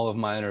all of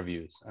my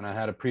interviews, and I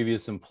had a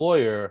previous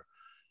employer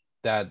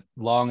that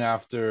long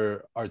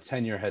after our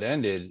tenure had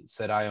ended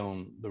said, I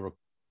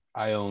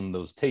own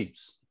those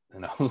tapes.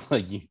 And I was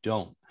like, you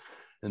don't.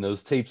 And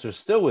those tapes are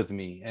still with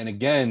me. And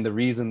again, the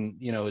reason,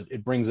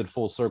 it brings it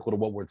full circle to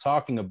what we're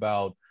talking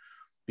about,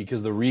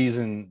 because the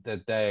reason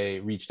that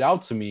they reached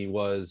out to me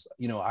was,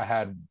 I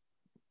had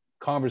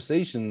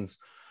conversations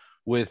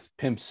with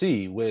Pimp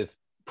C, with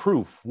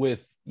Proof,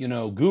 with,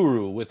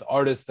 Guru, with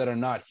artists that are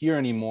not here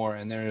anymore.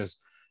 And there's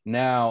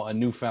now a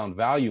newfound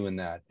value in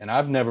that. And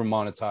I've never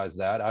monetized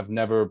that. I've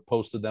never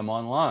posted them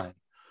online.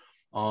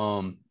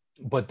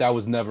 But that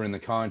was never in the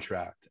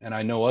contract. And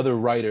I know other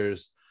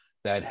writers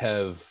that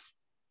have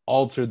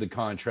altered the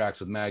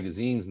contracts with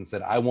magazines and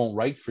said, I won't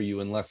write for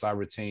you unless I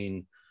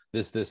retain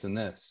this, this, and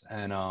this.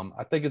 And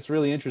I think it's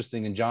really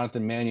interesting. And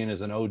Jonathan Mannion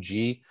is an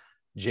OG.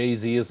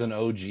 Jay-Z is an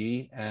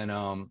OG. And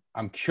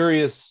I'm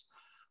curious,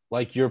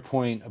 like your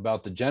point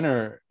about the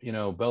Jenner,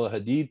 Bella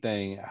Hadid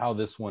thing, how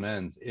this one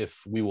ends,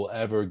 if we will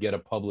ever get a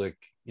public,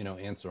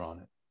 answer on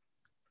it.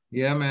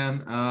 Yeah,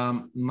 man.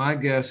 My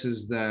guess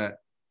is that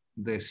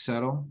they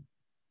settle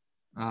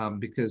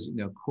because,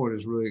 court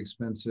is really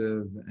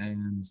expensive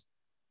and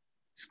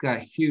it's got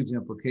huge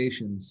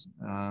implications.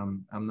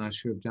 I'm not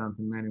sure if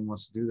Jonathan Mannion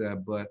wants to do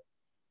that, but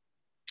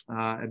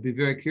I'd be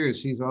very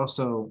curious. He's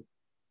also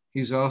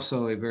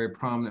a very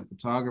prominent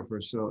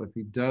photographer. So if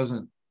he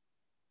doesn't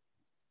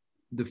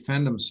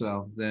defend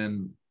himself,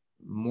 then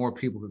more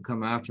people could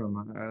come after him.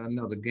 I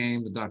know The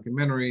Game, the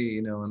documentary,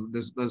 and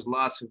there's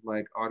lots of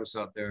like artists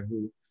out there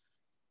who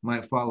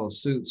might follow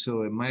suit.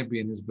 So it might be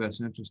in his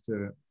best interest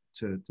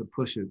to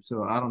push it.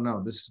 So I don't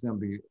know. This is going to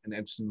be an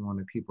interesting one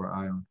to keep our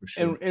eye on for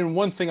sure. And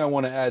one thing I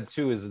want to add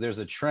too is there's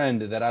a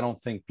trend that I don't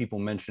think people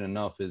mention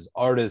enough is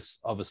artists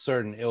of a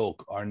certain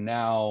ilk are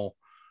now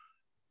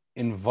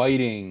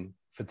inviting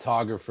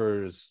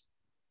photographers.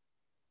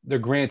 They're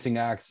granting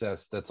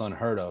access that's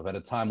unheard of at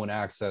a time when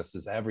access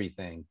is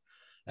everything.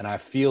 And I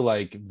feel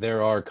like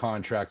there are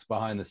contracts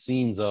behind the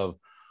scenes of,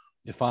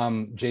 if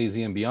I'm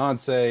Jay-Z and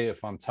Beyonce,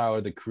 if I'm Tyler,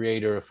 the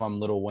Creator, if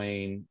I'm Lil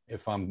Wayne,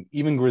 if I'm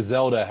even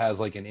Griselda has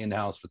like an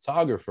in-house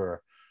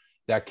photographer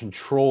that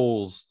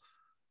controls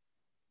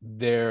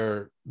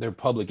their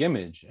public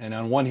image. And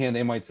on one hand,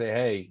 they might say,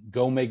 hey,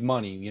 go make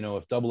money.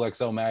 If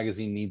XXL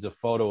magazine needs a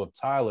photo of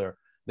Tyler,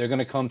 they're going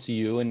to come to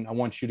you and I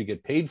want you to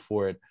get paid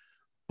for it.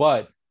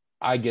 But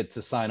I get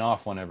to sign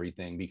off on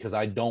everything because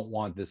I don't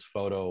want this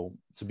photo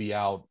to be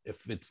out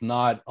if it's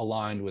not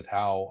aligned with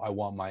how I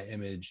want my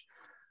image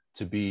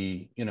to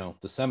be,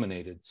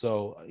 disseminated.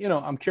 So,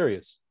 I'm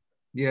curious.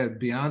 Yeah,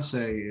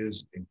 Beyonce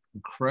is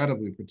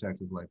incredibly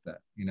protective like that.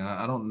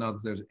 I don't know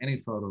if there's any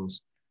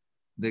photos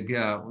that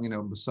get,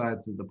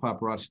 besides the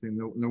paparazzi thing.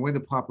 The way the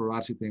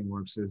paparazzi thing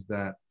works is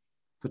that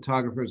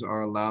photographers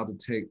are allowed to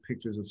take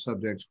pictures of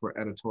subjects for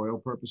editorial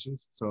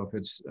purposes. So if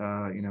it's,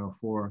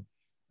 for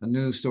a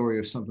news story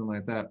or something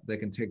like that, they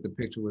can take the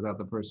picture without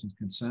the person's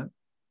consent.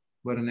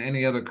 But in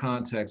any other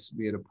context,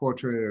 be it a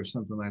portrait or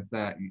something like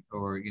that,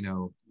 or,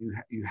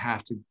 you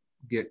have to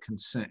get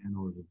consent in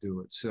order to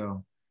do it.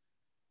 So,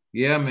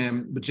 yeah,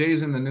 man. But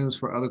Jay's in the news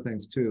for other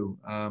things too.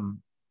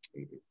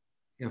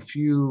 A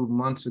few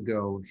months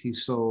ago, he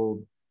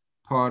sold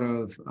part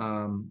of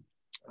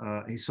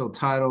he sold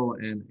Title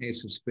and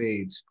Ace of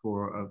Spades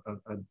for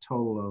a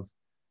total of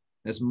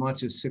as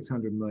much as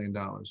 $600 million.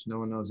 No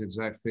one knows the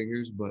exact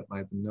figures, but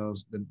like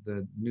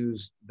the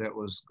news that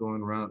was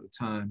going around at the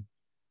time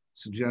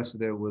suggested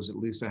there was at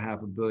least a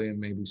half a billion,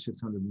 maybe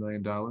 $600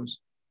 million.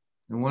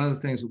 And one of the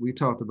things that we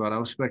talked about, I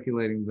was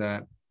speculating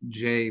that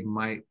Jay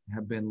might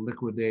have been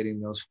liquidating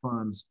those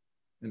funds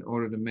in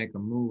order to make a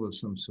move of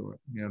some sort.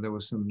 You know, there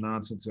was some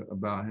nonsense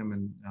about him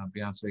and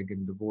Beyonce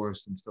getting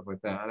divorced and stuff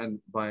like that. I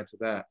didn't buy into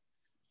that.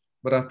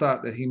 But I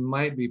thought that he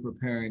might be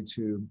preparing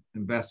to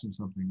invest in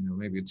something, you know,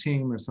 maybe a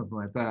team or something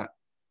like that.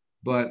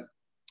 But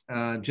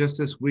just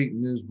this week,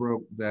 news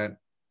broke that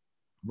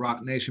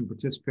Roc Nation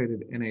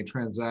participated in a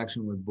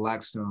transaction with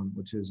Blackstone,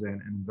 which is an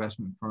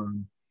investment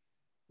firm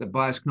that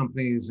buys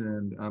companies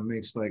and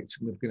makes like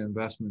significant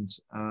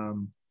investments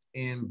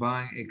in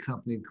buying a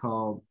company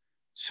called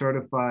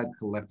Certified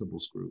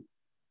Collectibles Group.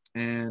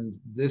 And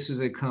this is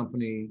a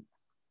company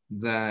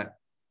that,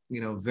 you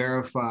know,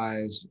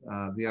 verifies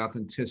the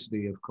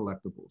authenticity of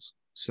collectibles.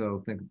 So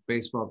think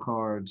baseball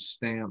cards,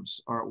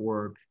 stamps,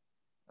 artwork,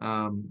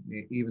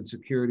 even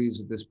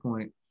securities at this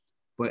point.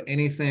 But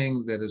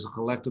anything that is a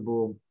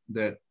collectible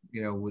that,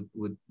 you know,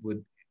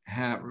 would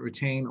have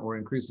retain or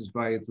increase its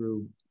value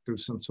through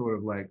some sort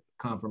of like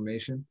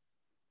confirmation,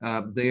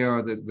 they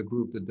are the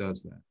group that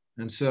does that.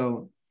 And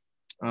so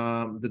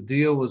the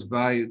deal was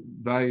valued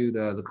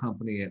the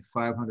company at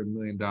 $500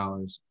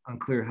 million.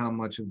 Unclear how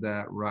much of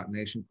that Roc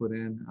Nation put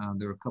in.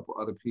 There were a couple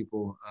other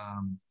people.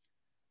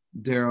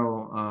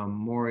 Daryl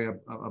Morey,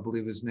 I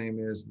believe his name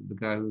is, the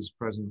guy who's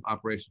president of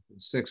operations for the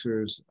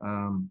Sixers.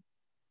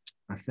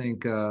 I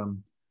think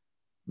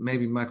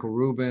maybe Michael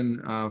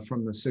Rubin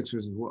from the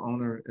Sixers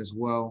owner as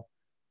well.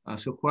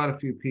 So quite a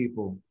few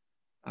people.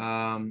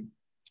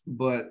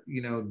 But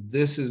you know,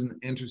 this is an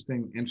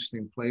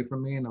interesting play for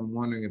me, and I'm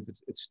wondering if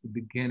it's the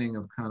beginning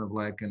of kind of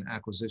like an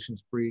acquisition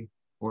spree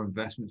or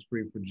investment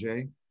spree for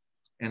Jay.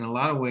 In a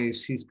lot of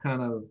ways, he's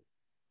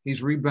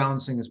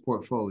rebalancing his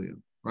portfolio,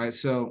 right?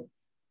 So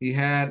he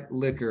had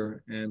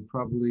liquor and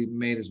probably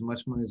made as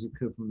much money as he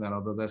could from that,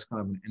 although that's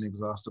kind of an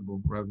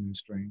inexhaustible revenue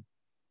stream.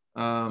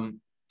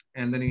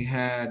 And then he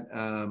had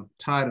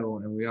Tidal,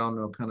 and we all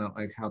know kind of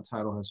like how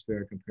Tidal has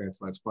fared compared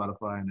to like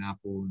Spotify and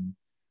Apple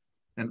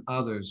and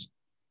others.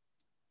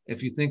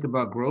 If you think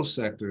about growth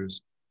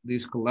sectors,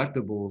 these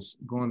collectibles,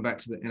 going back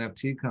to the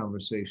NFT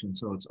conversation,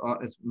 so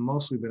it's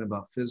mostly been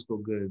about physical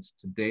goods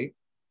to date,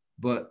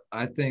 but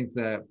I think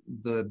that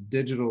the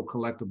digital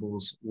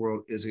collectibles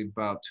world is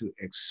about to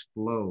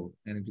explode.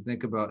 And if you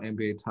think about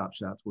NBA Top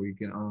Shots, where you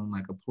can own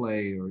like a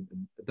play or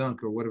a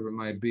dunk or whatever it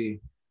might be,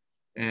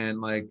 and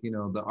like, you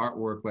know, the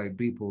artwork like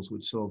Beeples,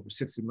 which sold for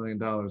 $60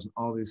 million and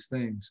all these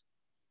things,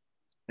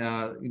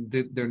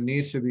 there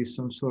needs to be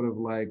some sort of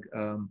like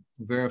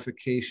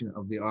verification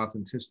of the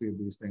authenticity of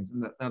these things.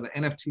 And now the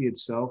NFT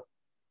itself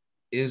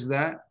is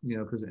that, you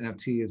know, because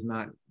NFT is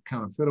not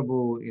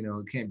counterfeitable, you know,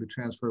 it can't be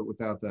transferred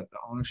without the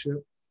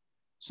ownership.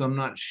 So I'm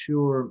not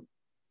sure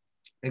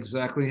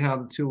exactly how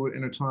the two would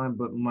intertwine,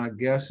 but my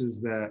guess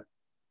is that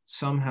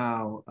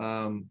somehow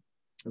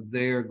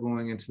they're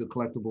going into the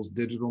collectibles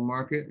digital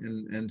market.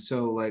 And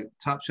so like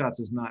Top Shots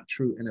is not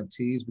true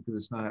NFTs because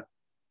it's not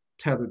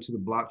tethered to the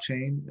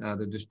blockchain.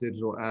 They're just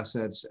digital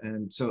assets.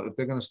 And so if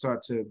they're going to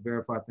start to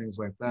verify things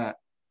like that,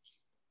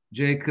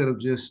 Jay could have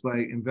just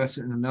like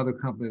invested in another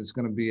company that's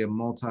going to be a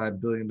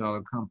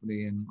multi-billion-dollar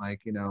company, and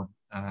like, you know,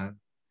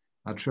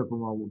 I triple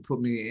my,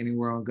 put me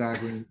anywhere on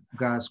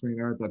God's green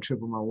earth, I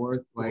triple my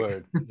worth. Like,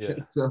 Word. Yeah.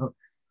 So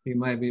he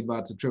might be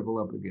about to triple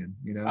up again,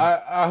 you know?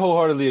 I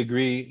wholeheartily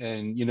agree.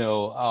 And, you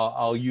know,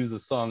 I'll use a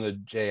song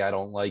of Jay I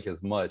don't like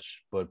as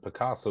much, but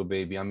Picasso,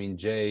 baby. I mean,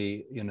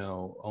 Jay, you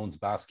know, owns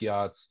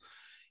Basquiat's.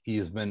 He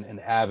has been an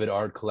avid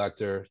art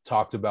collector,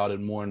 talked about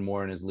it more and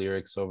more in his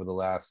lyrics over the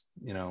last,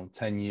 you know,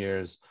 10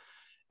 years.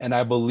 And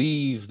I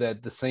believe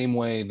that the same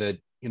way that,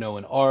 you know,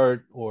 in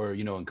art or,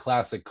 you know, in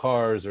classic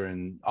cars or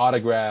in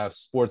autographs,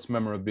 sports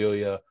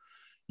memorabilia,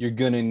 you're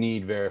going to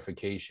need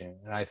verification.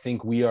 And I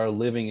think we are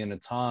living in a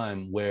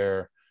time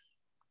where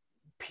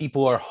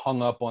people are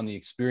hung up on the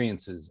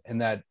experiences, and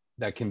that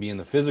can be in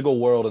the physical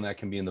world and that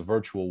can be in the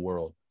virtual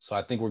world. So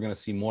I think we're going to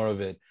see more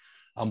of it.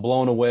 I'm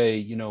blown away.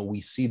 You know,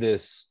 we see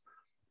this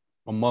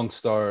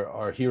amongst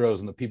our heroes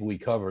and the people we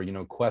cover. You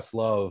know,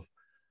 Questlove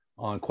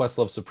on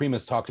Questlove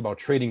Supremacist talked about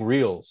trading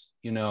reels.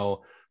 You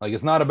know, like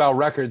it's not about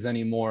records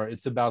anymore.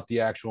 It's about the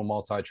actual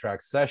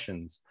multi-track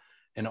sessions.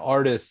 And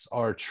artists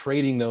are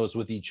trading those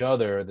with each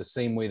other the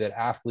same way that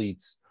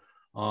athletes,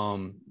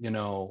 you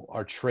know,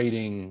 are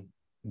trading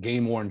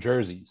game-worn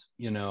jerseys,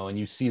 you know, and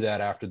you see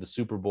that after the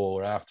Super Bowl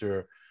or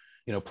after,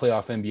 you know,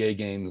 playoff NBA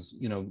games,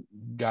 you know,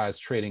 guys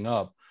trading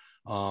up.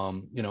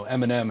 You know,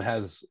 Eminem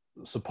has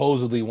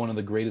supposedly one of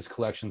the greatest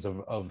collections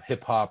of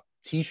hip hop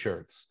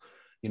t-shirts,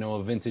 you know,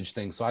 a vintage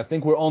thing. So I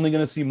think we're only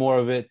going to see more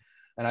of it.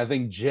 And I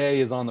think Jay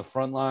is on the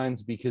front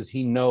lines because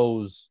he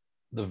knows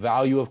the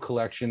value of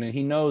collection. And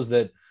he knows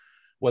that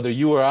whether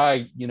you or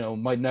I, you know,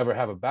 might never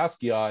have a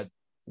Basquiat,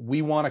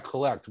 we want to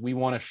collect, we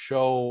want to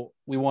show,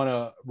 we want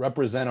to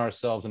represent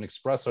ourselves and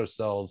express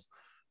ourselves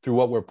through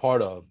what we're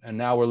part of. And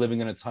now we're living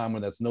in a time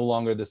where that's no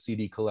longer the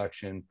CD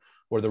collection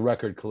or the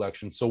record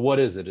collection. So what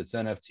is it? It's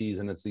NFTs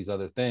and it's these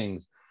other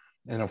things.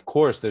 And of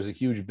course, there's a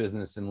huge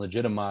business in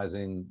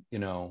legitimizing, you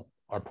know,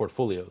 our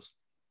portfolios.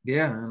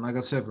 Yeah, and like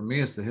I said, for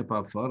me, it's the hip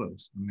hop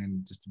photos. I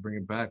mean, just to bring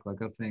it back,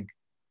 like I think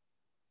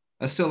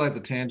I still like the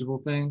tangible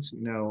things.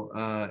 You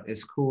know,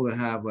 it's cool to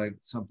have like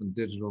something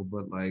digital,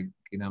 but like,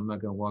 you know, I'm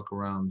not gonna walk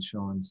around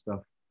showing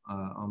stuff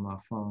on my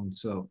phone.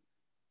 So,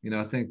 you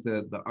know, I think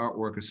that the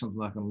artwork is something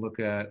I can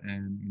look at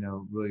and, you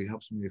know, really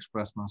helps me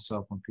express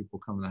myself when people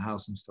come in the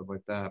house and stuff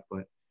like that.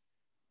 But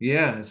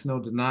yeah, it's no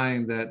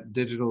denying that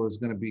digital is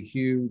going to be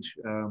huge.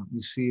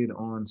 You see it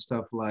on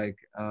stuff like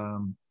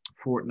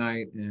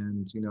Fortnite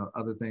and, you know,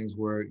 other things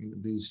where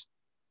these,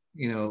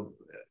 you know,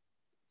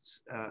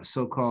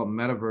 so-called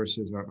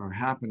metaverses are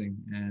happening,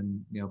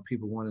 and you know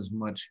people want as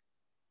much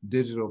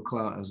digital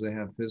clout as they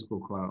have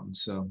physical clout. And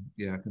so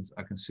yeah,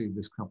 I can see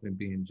this company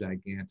being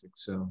gigantic.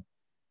 So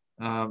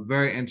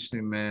very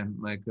interesting, man.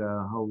 Like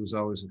Hope is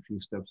always a few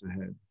steps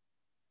ahead.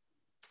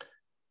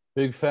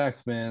 Big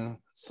facts, man.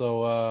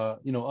 So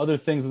you know, other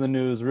things in the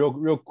news,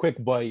 real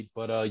quick bite,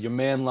 but your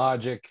man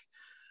Logic,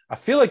 I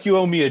feel like you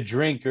owe me a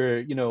drink, or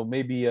you know,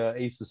 maybe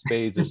Ace of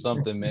Spades or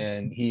something,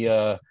 man. He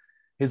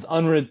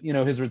you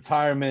know, his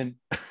retirement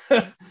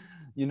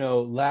you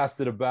know,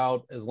 lasted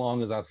about as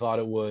long as I thought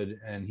it would,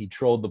 and he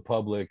trolled the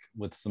public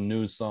with some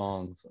new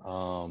songs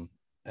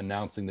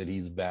announcing that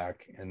he's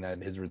back and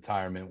that his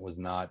retirement was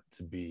not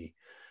to be.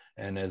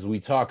 And as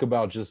we talk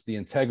about just the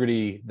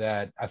integrity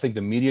that I think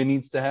the media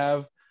needs to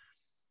have,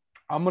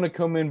 I'm going to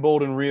come in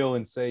bold and real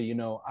and say, you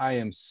know, I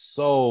am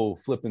so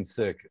flipping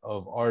sick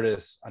of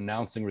artists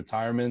announcing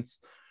retirements.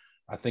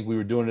 I think we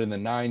were doing it in the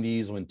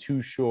 90s when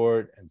Too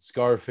Short and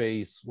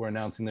Scarface were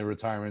announcing their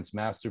retirements,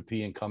 Master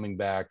P and Coming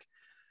Back.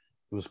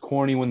 It was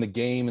corny when The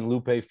Game and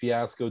Lupe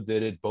Fiasco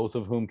did it, both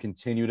of whom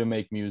continue to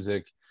make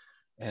music.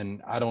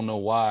 And I don't know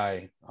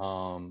why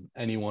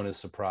anyone is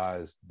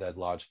surprised that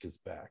Logic is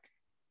back.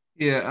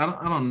 Yeah,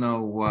 I don't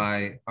know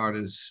why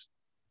artists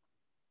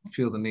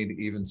feel the need to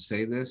even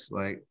say this.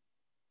 Like,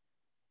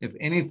 if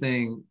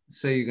anything,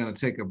 say you're gonna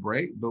take a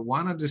break, but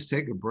why not just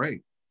take a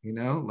break? You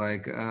know,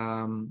 like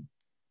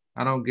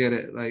I don't get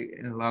it. Like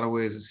in a lot of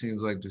ways, it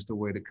seems like just a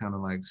way to kind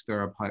of like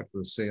stir up hype for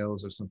the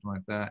sales or something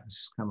like that.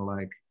 It's kind of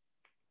like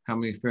how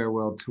many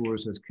farewell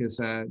tours has Kiss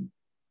had,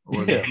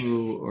 or the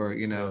Who, or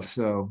you know. Yeah.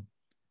 So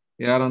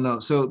yeah, I don't know.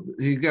 So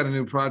he got a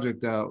new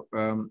project out,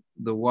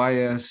 the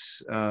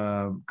YS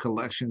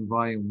Collection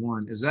Volume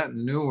One. Is that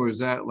new, or is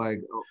that like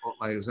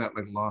is that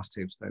like lost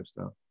tapes type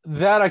stuff?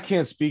 That I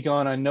can't speak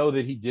on. I know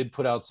that he did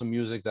put out some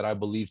music that I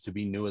believe to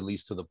be new, at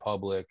least to the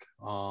public.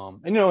 And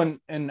you know,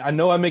 and I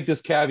know I make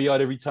this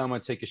caveat every time I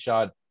take a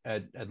shot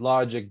at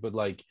Logic, but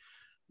like,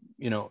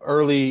 you know,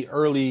 early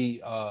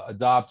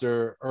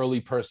adopter,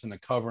 early person to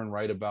cover and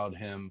write about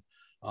him.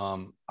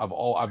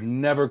 I've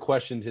never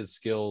questioned his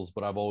skills,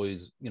 but I've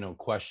always, you know,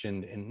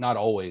 questioned, and not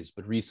always,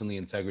 but recently,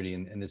 integrity,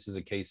 and this is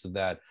a case of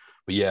that.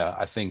 But yeah,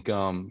 I think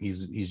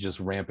he's just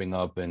ramping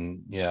up,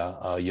 and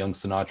yeah, Young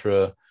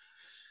Sinatra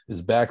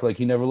is back like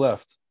he never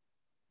left.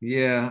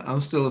 Yeah,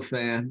 I'm still a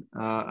fan.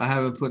 I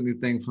haven't put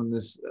anything from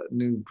this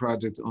new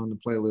project on the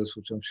playlist,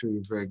 which I'm sure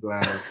you're very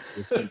glad of.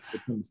 It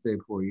couldn't stay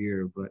for a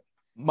year, but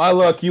My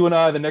luck, you and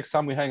I, the next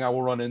time we hang out,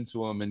 we'll run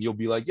into him, and you'll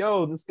be like,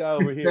 "Yo, this guy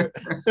over here."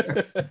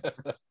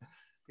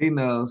 he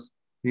knows.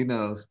 He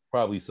knows.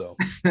 Probably so.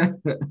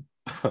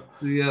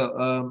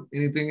 Yeah.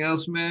 Anything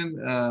else, man?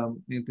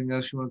 Anything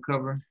else you want to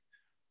cover?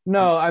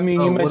 No, I mean,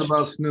 you Oh, what mentioned,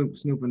 about Snoop?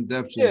 Snoop and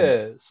Def Jam.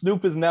 yeah,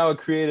 Snoop is now a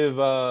creative,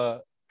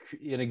 an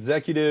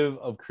executive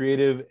of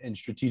creative and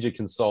strategic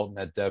consultant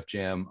at Def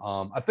Jam.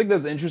 I think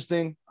that's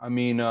interesting. I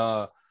mean,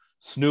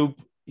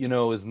 Snoop, you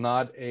know, is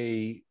not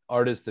a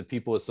artist that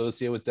people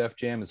associate with Def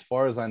Jam. As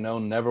far as I know,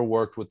 never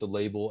worked with the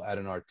label at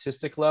an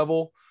artistic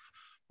level.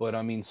 But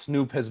I mean,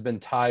 Snoop has been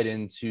tied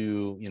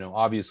into, you know,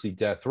 obviously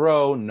Death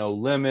Row, No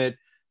Limit,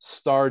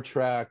 Star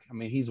Trek. I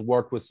mean, he's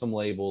worked with some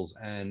labels,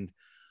 and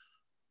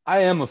I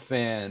am a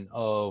fan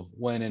of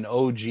when an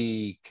OG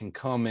can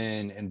come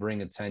in and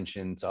bring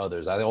attention to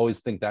others. I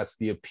always think that's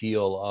the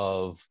appeal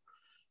of,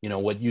 you know,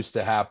 what used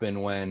to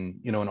happen when,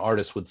 you know, an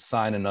artist would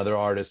sign another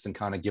artist and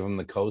kind of give them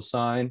the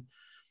cosign.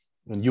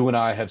 And you and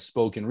I have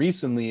spoken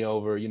recently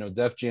over, you know,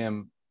 Def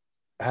Jam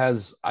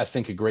has, I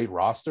think, a great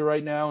roster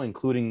right now,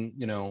 including,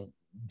 you know,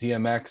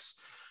 DMX,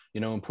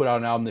 you know, and put out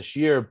an album this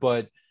year,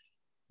 but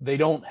they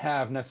don't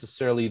have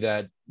necessarily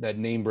that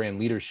name brand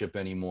leadership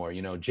anymore.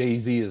 You know,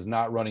 Jay-Z is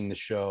not running the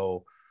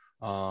show.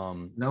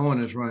 No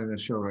one is running the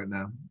show right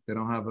now. They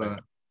don't have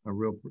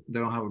they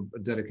don't have a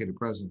dedicated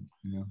president,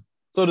 you know.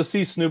 So to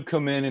see Snoop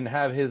come in and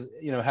have his,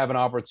 you know, have an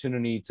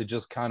opportunity to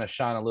just kind of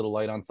shine a little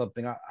light on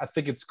something, I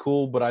think it's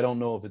cool, but I don't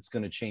know if it's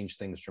going to change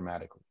things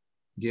dramatically.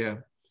 Yeah.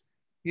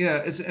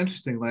 Yeah, it's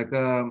interesting. Like,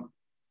 I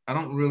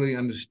don't really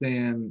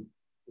understand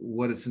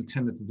what it's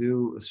intended to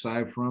do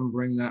aside from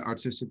bring that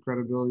artistic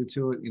credibility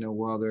to it, you know,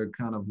 while they're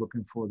kind of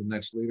looking for the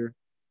next leader.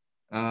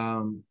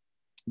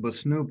 But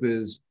Snoop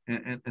is,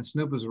 and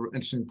Snoop is an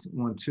interesting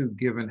one too,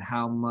 given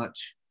how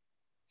much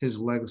his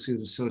legacy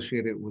is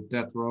associated with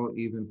Death Row,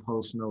 even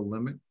post No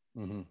Limit,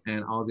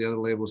 and all the other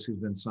labels he's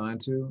been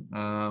signed to.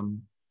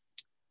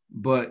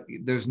 But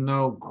there's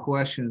no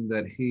question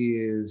that he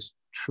is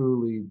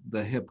truly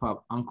the hip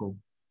hop uncle.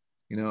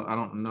 You know, I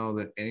don't know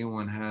that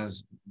anyone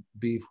has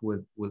beef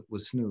with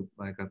Snoop.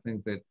 Like, I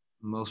think that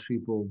most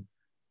people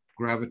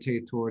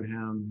gravitate toward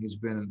him. He's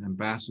been an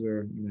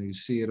ambassador. You know, you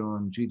see it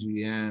on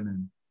GGN,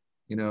 and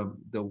you know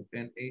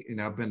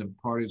I've been to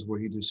parties where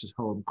he just is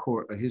holding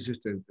court. Like, he's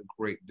just a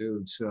great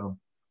dude. So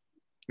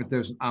if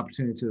there's an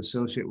opportunity to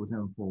associate with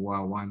him for a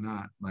while, why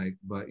not? Like,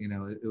 but you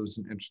know, it was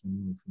an interesting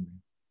move for me.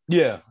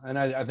 Yeah, and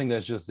I think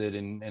that's just it.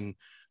 And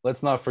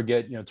let's not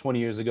forget, 20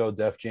 years ago,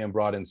 Def Jam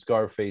brought in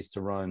Scarface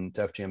to run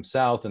Def Jam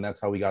South, and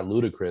that's how we got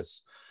Ludacris.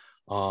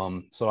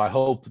 So I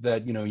hope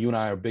that, you and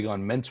I are big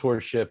on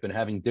mentorship and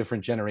having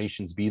different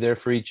generations be there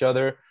for each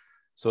other.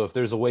 So if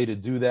there's a way to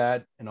do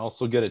that and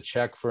also get a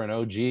check for an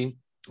OG,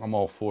 I'm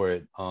all for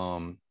it.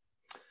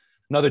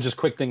 Another just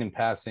quick thing in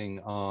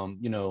passing,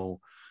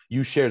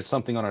 you shared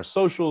something on our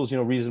socials,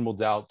 Reasonable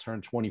Doubt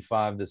turned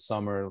 25 this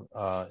summer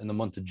in the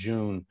month of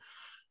June.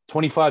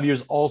 25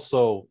 years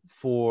also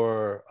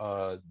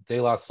for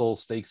De La Soul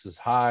Stakes is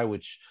High,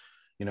 which,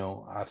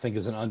 I think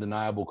is an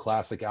undeniable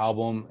classic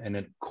album. And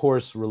of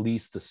course,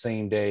 released the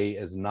same day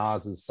as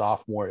Nas's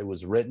sophomore It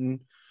Was Written.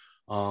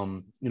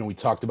 We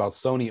talked about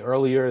Sony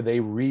earlier.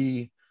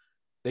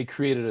 They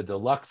created a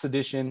deluxe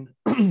edition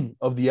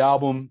of the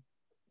album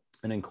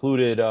and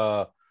included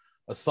a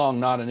song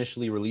not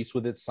initially released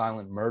with it,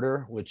 Silent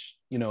Murder, which,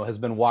 has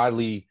been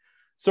widely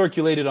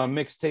circulated on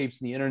mixtapes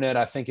and the internet.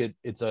 I think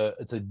it's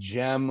a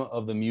gem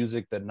of the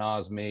music that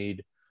Nas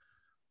made,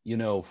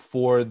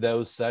 for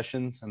those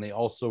sessions. And they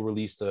also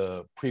released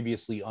a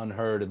previously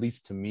unheard, at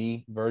least to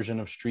me, version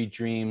of Street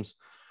Dreams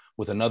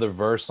with another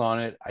verse on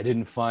it. I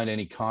didn't find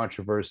any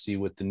controversy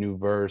with the new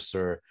verse,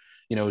 or,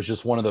 it was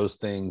just one of those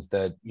things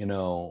that,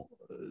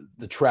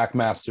 the track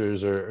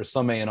masters or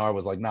some A&R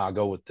was like, nah,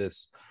 go with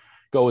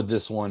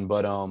this one.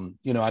 But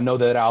I know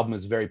that album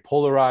is very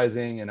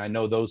polarizing, and I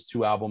know those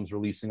two albums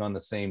releasing on the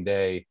same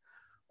day.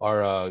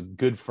 Our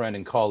good friend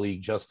and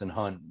colleague Justin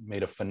Hunt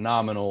made a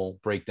phenomenal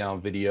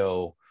breakdown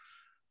video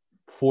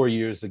 4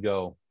 years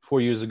ago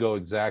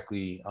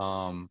exactly,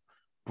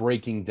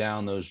 breaking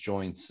down those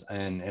joints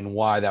and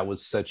why that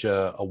was such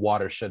a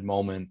watershed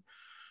moment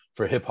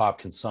for hip hop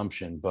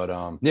consumption. But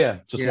wanted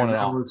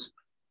to.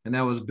 And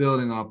that was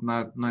building off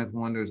Ninth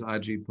Wonder's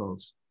IG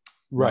post.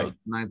 Right.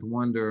 Ninth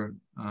Wonder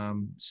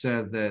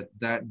said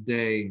that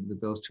day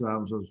that those two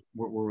albums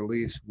were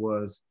released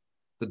was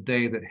the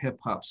day that hip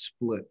hop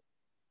split.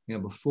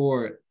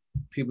 Before,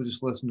 people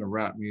just listened to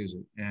rap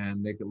music,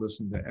 and they could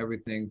listen to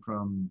everything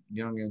from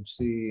Young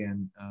MC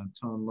and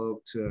Tone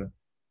Loc to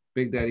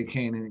Big Daddy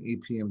Kane and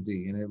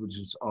EPMD, and it was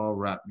just all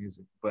rap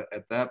music. But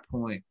at that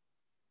point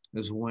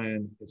is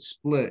when it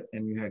split,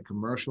 and you had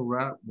commercial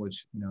rap,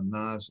 which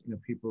Nas,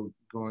 people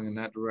going in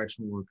that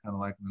direction were kind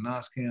of like in the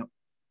Nas camp.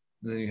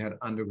 And then you had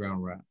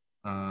underground rap,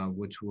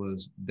 which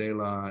was De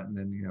La, and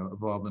then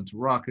evolved into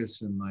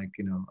Raucous, and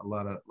a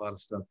lot of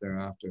stuff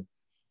thereafter.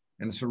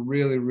 And it's a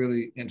really,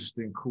 really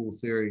interesting, cool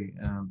theory.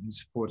 He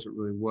supports it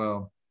really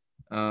well.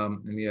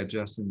 And yeah,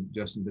 Justin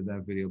did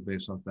that video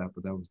based off that,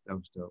 but that was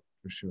dope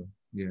for sure.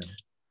 Yeah.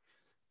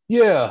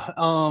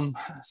 Yeah.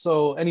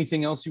 So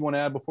anything else you want to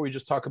add before we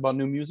just talk about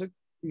new music?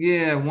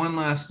 Yeah, one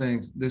last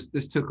thing.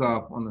 This took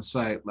off on the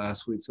site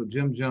last week. So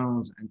Jim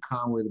Jones and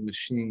Conway the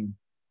Machine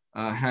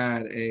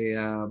had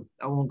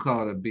I won't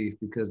call it a beef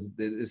because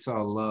it's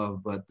all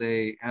love, but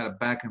they had a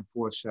back and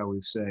forth, shall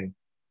we say,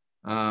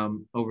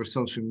 over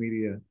social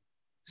media,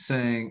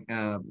 saying,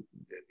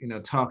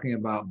 talking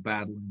about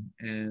battling.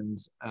 And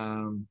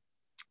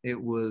it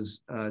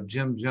was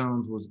Jim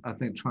Jones was, I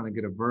think, trying to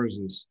get a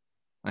versus.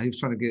 He was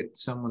trying to get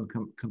someone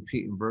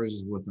compete in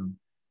versus with him.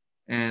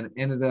 And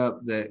ended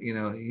up that, he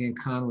and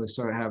Conway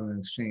started having an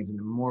exchange.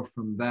 And more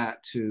from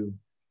that to,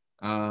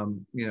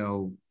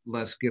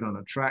 let's get on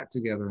a track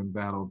together and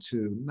battle,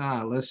 to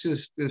let's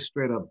just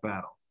straight up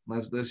battle.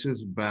 Let's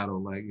just battle,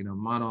 like,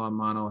 mano a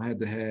mano, head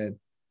to head.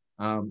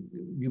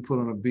 You put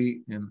on a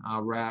beat and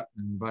I'll rap,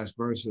 and vice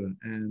versa.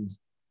 And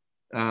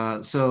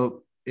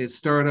so it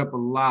stirred up a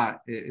lot.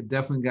 It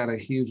definitely got a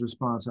huge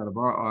response out of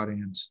our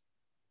audience.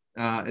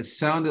 It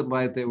sounded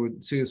like they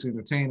would seriously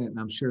entertain it. And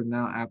I'm sure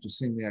now, after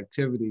seeing the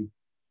activity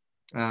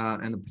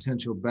and the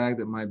potential bag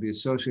that might be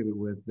associated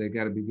with, they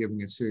got to be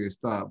giving it serious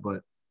thought.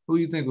 But who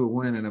do you think would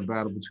win in a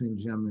battle between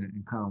Jim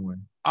and Conway?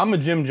 I'm a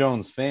Jim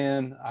Jones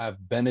fan.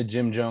 I've been a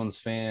Jim Jones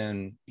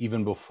fan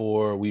even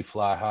before We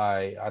Fly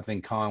High. I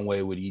think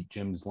Conway would eat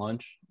Jim's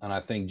lunch. And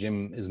I think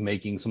Jim is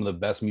making some of the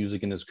best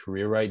music in his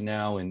career right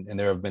now. And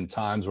there have been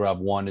times where I've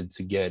wanted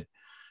to get,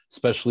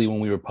 especially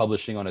when we were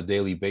publishing on a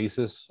daily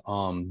basis,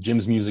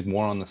 Jim's music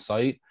more on the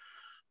site.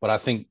 But I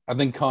think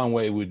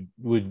Conway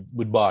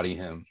would body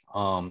him.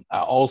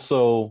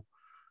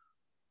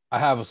 I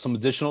have some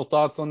additional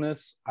thoughts on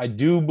this. I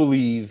do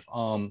believe,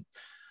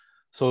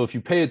 so if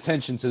you pay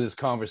attention to this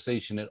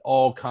conversation, it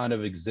all kind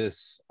of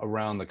exists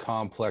around the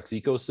complex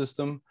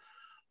ecosystem.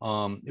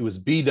 It was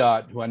B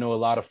Dot, who I know a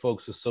lot of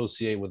folks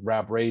associate with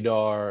Rap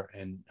Radar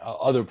and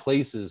other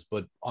places,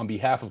 but on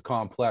behalf of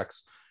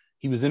Complex,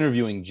 he was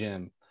interviewing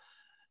Jim.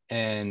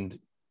 And,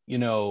 you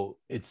know,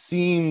 it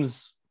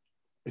seems,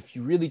 if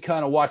you really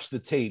kind of watch the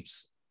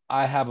tapes,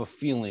 I have a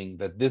feeling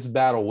that this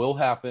battle will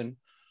happen,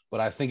 but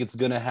I think it's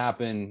going to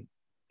happen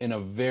in a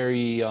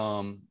very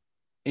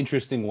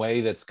interesting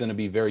way that's going to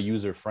be very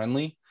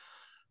user-friendly.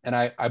 And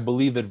I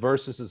believe that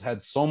Versus has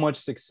had so much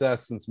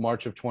success since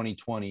March of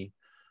 2020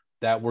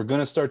 that we're going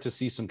to start to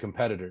see some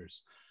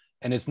competitors.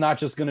 And it's not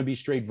just going to be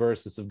straight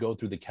Versus of go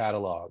through the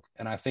catalog.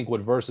 And I think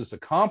what Versus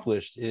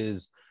accomplished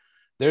is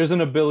there's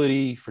an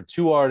ability for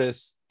two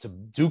artists to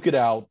duke it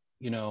out,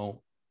 you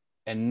know,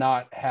 and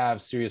not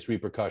have serious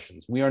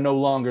repercussions. We are no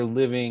longer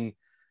living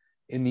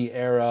in the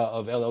era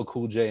of LL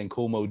Cool J and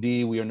Kool Moe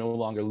Dee. We are no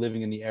longer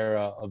living in the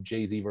era of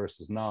Jay-Z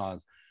versus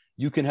Nas.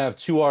 You can have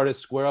two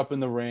artists square up in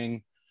the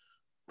ring,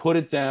 put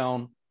it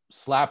down,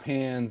 slap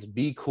hands,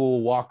 be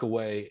cool, walk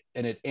away,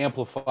 and it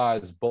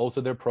amplifies both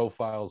of their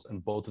profiles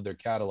and both of their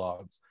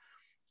catalogs.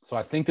 So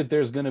I think that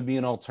there's going to be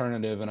an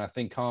alternative, and I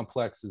think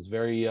Complex is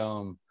very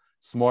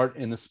smart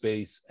in the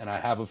space, and I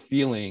have a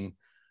feeling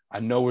I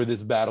know where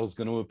this battle is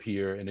going to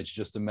appear, and it's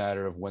just a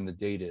matter of when the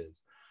date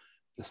is.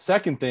 The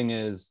second thing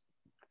is,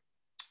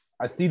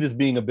 I see this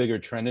being a bigger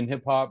trend in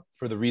hip hop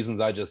for the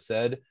reasons I just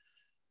said.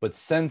 But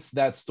since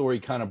that story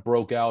kind of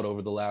broke out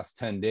over the last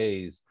 10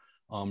 days,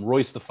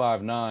 Royce the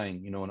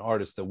 5'9", you know, an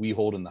artist that we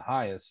hold in the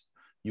highest,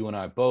 you and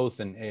I both,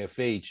 and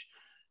AFH,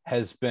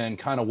 has been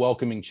kind of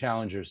welcoming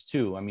challengers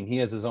too. I mean, he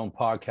has his own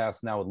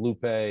podcast now with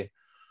Lupe,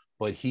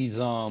 but he's,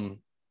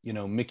 you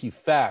know, Mickey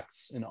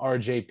Fax and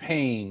RJ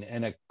Payne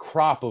and a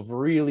crop of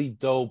really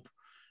dope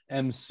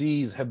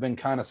MCs have been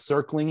kind of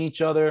circling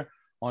each other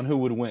on who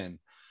would win.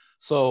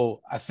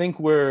 So I think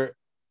we're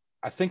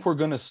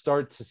going to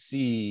start to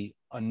see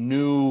a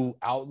new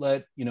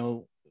outlet, you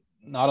know,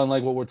 not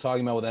unlike what we're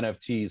talking about with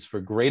NFTs, for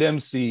great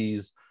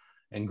MCs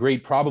and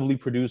great probably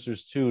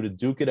producers too, to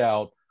duke it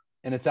out.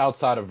 And it's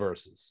outside of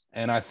Versus.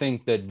 And I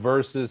think that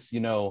Versus, you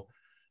know,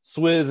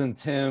 Swizz and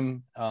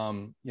Tim,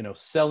 you know,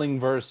 selling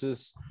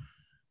Versus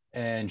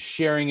and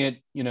sharing it,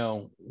 you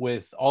know,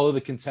 with all of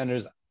the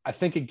contenders, I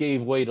think it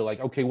gave way to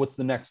like, okay, what's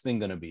the next thing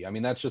going to be? I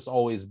mean, that's just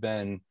always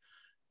been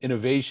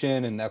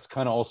innovation, and that's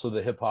kind of also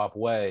the hip hop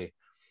way.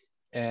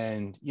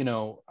 And, you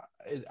know,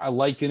 I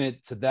liken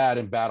it to that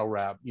in battle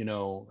rap, you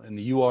know, and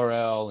the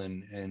URL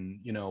and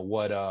you know,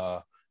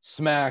 what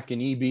Smack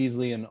and E.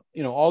 Beasley and,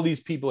 you know, all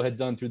these people had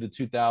done through the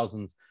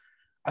 2000s.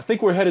 I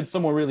think we're headed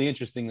somewhere really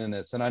interesting than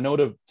this. And I know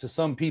to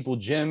some people,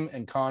 Jim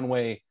and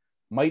Conway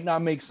might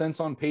not make sense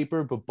on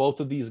paper, but both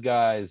of these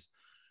guys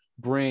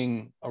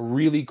bring a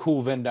really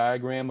cool Venn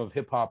diagram of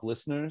hip hop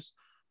listeners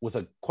with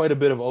quite a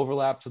bit of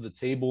overlap to the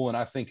table. And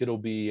I think it'll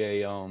be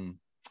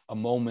a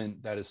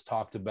moment that is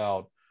talked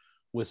about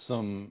with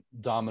some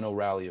domino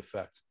rally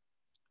effect.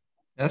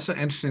 That's an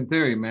interesting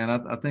theory, man.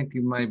 I think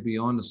you might be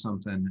onto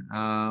something.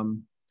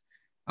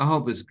 I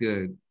hope it's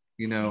good.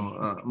 You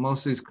know,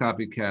 most of these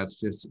copycats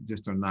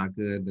just are not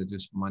good. They're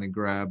just money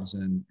grabs,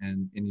 and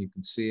you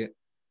can see it.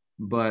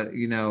 But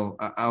you know,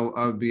 I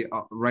would be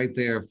right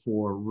there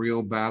for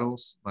real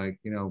battles, like,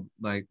 you know,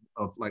 like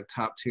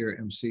top tier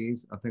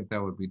MCs. I think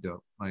that would be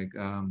dope. Like,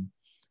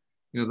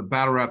 you know, the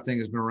battle rap thing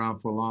has been around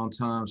for a long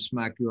time.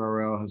 Smack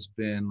URL has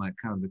been like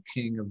kind of the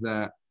king of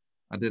that.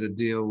 I did a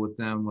deal with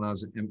them when I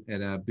was at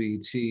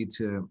BET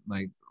to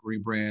like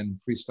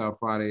rebrand Freestyle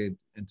Friday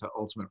into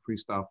Ultimate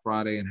Freestyle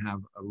Friday and have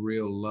a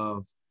real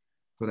love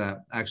for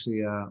that.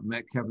 Actually,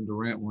 met Kevin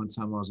Durant one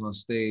time. I was on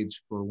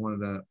stage for one of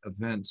the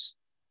events,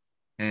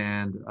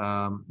 and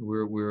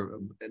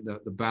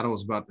the battle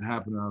was about to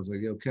happen. And I was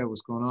like, "Yo, Kev,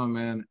 what's going on,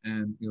 man?"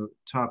 And you know,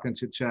 talking,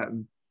 chit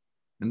chatting,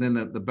 and then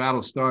the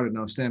battle started, and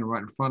I was standing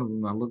right in front of him.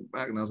 And I looked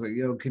back, and I was like,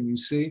 "Yo, can you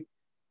see?"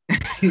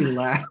 He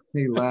laughed.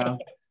 He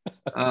laughed.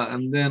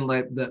 And then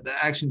like the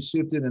action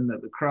shifted, and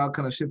the crowd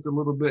kind of shifted a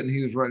little bit, and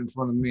he was right in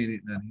front of me,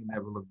 and he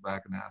never looked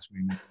back and asked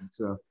me anything.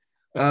 So,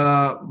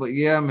 but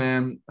yeah,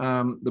 man,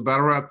 the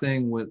battle rap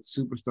thing with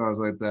superstars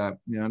like that,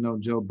 you know, I know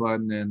Joe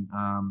Budden and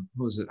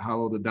who was it,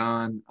 Hollow the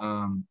Don,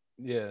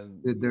 Yeah,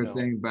 did their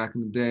thing back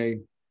in the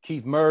day.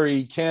 Keith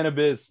Murray,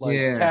 Cannabis, like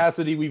Yeah.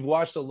 Cassidy. We've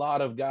watched a lot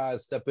of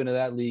guys step into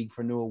that league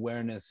for new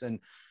awareness, and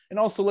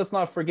also let's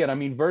not forget. I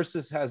mean,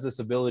 Versus has this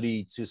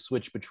ability to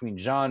switch between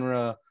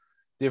genre,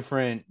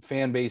 different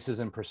fan bases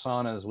and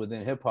personas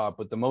within hip hop.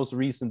 But the most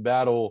recent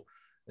battle,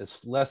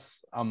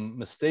 unless I'm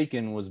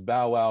mistaken, was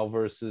Bow Wow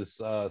versus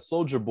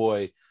Soulja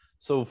Boy.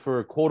 So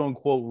for quote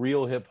unquote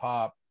real hip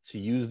hop to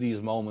use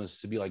these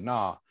moments to be like,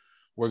 nah,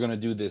 we're gonna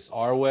do this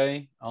our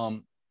way,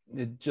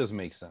 it just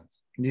makes sense.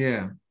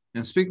 Yeah.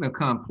 And speaking of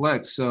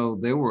Complex, so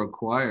they were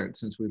acquired,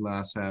 since we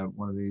last had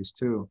one of these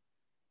too,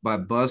 by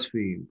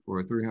BuzzFeed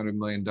for $300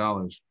 million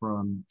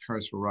from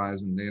Hearst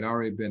Verizon. They had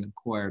already been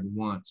acquired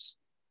once.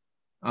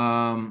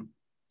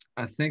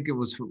 I think it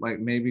was like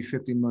maybe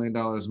 $50 million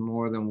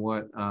more than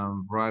what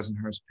Verizon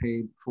Hearst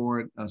paid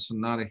for it. So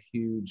not a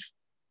huge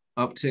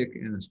uptick,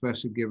 and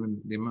especially given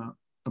the amount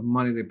of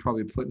money they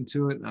probably put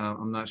into it.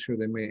 I'm not sure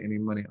they made any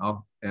money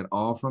off at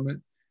all from it.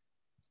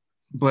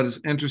 But it's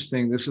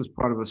interesting. This is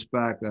part of a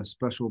SPAC, a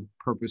special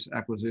purpose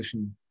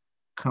acquisition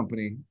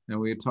company, and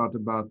we had talked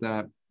about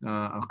that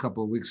a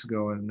couple of weeks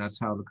ago. And that's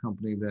how the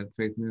company that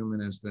Faith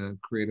Newman is the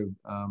creative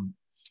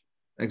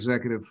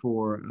executive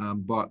for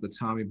bought the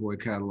Tommy Boy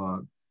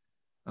catalog.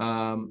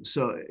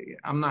 So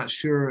I'm not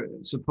sure.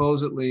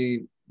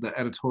 Supposedly, the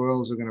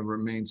editorials are going to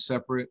remain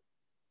separate.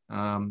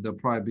 There'll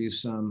probably be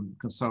some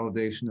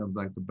consolidation of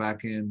like the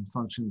back end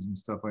functions and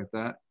stuff like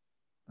that.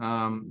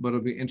 But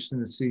it'll be interesting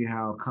to see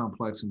how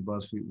Complex and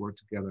BuzzFeed work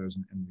together as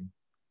an entity.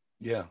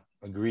 Yeah,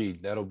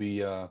 agreed. That'll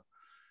be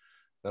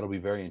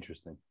very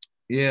interesting.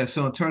 Yeah.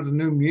 So in terms of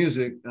new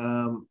music,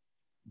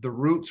 the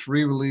Roots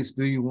re-release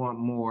 "Do You Want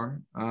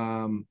More?"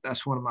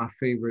 That's one of my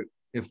favorite,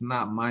 if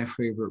not my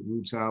favorite,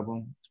 Roots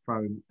album. It's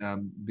probably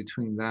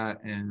between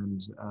that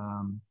and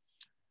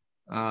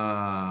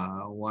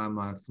why am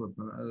I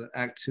flipping?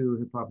 Act Two,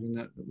 Hip Hop.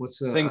 What's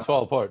Things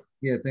Fall Apart.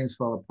 Yeah, Things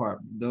Fall Apart.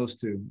 Those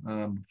two.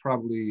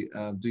 Probably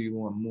Do You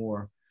Want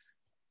More?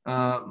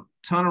 Ton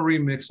of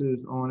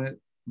remixes on it,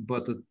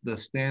 but the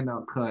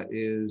standout cut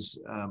is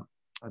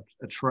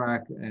a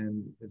track,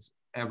 and it's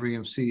every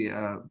MC.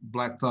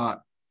 Black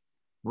Thought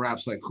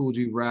raps like Cool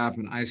G Rap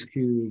and Ice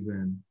Cube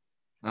and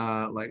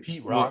like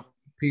Pete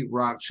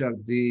Rock, Chuck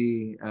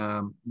D.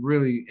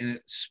 Really, and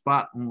it's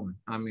spot on.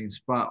 I mean,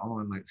 spot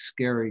on, like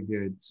scary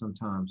good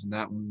sometimes. And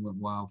that one went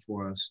wild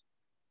for us.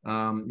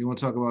 You want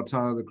to talk about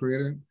Tyler, the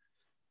Creator?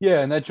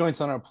 Yeah, and that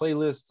joint's on our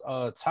playlist.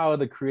 Tyler,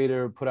 the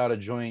Creator, put out a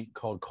joint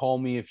called "Call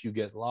Me If You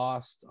Get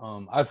Lost."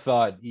 I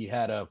thought he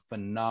had a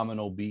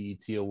phenomenal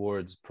BET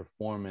Awards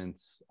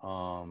performance,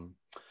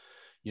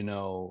 you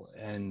know,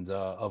 and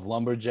of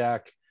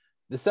Lumberjack.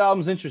 This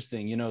album's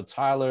interesting. You know,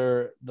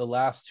 Tyler, the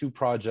last two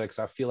projects,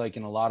 I feel like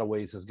in a lot of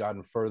ways has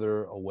gotten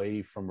further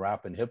away from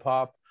rap and hip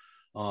hop.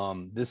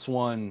 This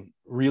one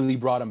really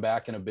brought him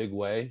back in a big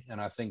way. And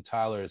I think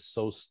Tyler is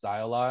so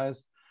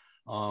stylized.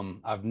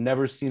 I've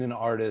never seen an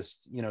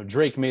artist, you know,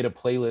 Drake made a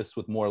playlist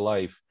with More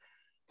Life.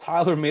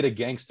 Tyler made a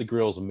Gangsta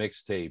Grills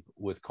mixtape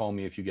with Call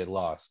Me If You Get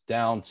Lost,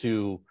 down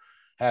to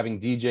having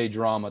DJ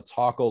Drama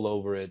talk all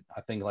over it.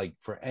 I think like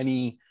for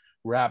any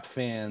rap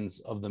fans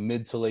of the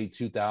mid to late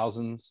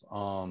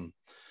 2000s,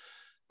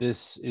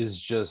 this is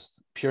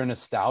just pure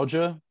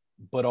nostalgia,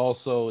 but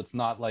also it's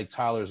not like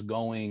Tyler's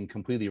going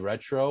completely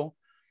retro.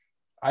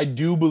 I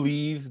do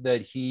believe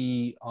that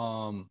he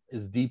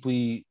is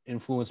deeply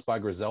influenced by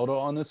Griselda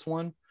on this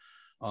one.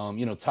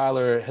 You know,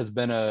 Tyler has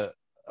been a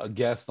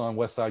guest on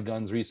Westside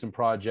Gunn's recent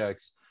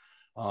projects,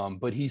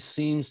 but he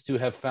seems to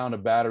have found a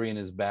battery in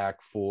his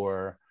back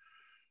for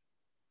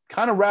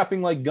kind of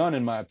rapping like Gunn,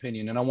 in my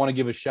opinion. And I want to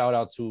give a shout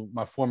out to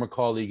my former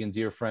colleague and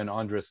dear friend,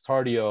 Andres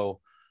Tardio,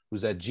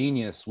 who's at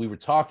Genius. We were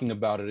talking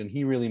about it, and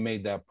he really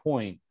made that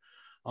point.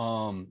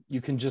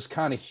 You can just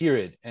kind of hear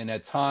it. And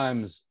at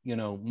times, you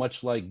know,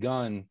 much like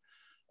Gunn,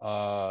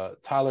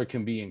 Tyler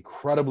can be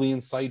incredibly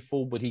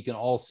insightful, but he can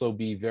also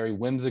be very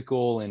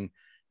whimsical and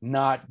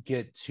not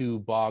get too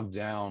bogged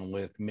down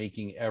with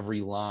making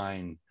every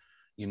line,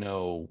 you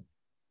know,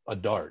 a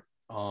dart.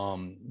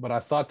 But I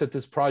thought that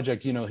this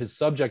project, you know, his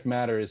subject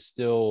matter is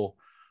still,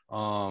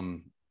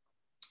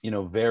 you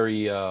know,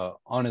 very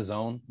on his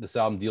own. This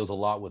album deals a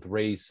lot with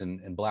race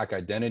and Black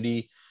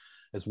identity,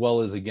 as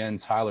well as, again,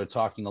 Tyler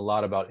talking a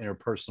lot about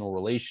interpersonal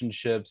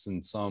relationships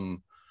and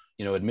some,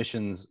 you know,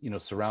 admissions, you know,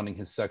 surrounding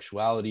his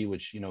sexuality,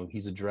 which, you know,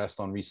 he's addressed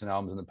on recent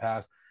albums in the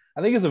past.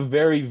 I think it's a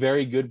very,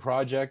 very good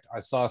project.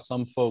 I saw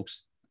some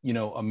folks, you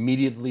know,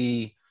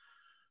 immediately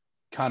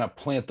kind of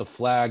plant the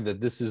flag that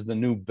this is the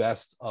new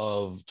best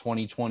of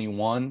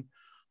 2021.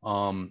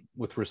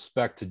 With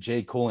respect to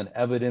J. Cole and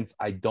Evidence,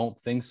 I don't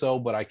think so,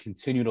 but I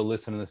continue to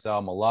listen to this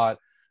album a lot.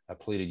 I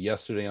played it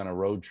yesterday on a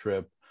road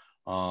trip.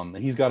 And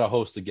he's got a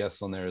host of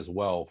guests on there as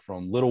well,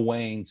 from Lil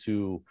Wayne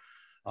to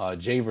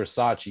Jay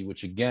Versace,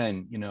 which,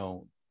 again, you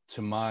know,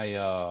 to my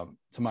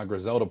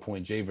Griselda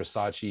point, Jay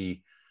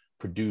Versace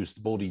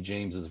produced Boldy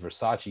James's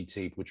Versace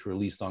tape, which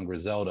released on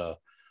Griselda.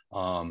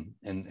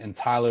 And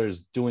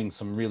Tyler's doing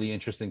some really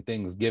interesting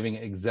things, giving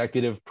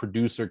executive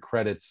producer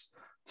credits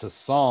to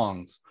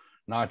songs,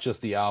 not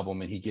just the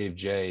album. And he gave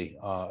Jay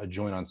a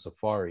joint on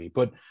Safari.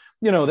 But,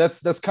 you know,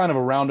 that's kind of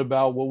a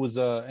roundabout. What was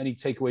any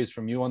takeaways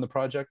from you on the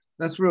project?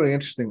 That's really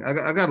interesting.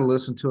 I got to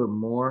listen to it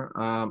more.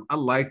 I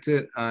liked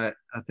it. I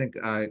think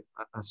I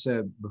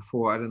said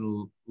before I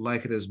didn't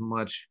like it as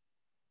much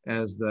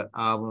as the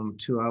album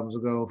 2 albums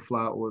ago,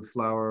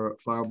 Flower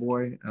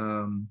Boy.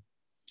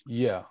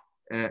 Yeah.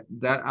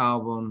 That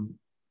album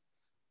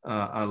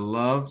I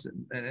loved.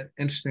 And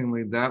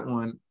interestingly, that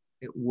one,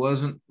 it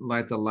wasn't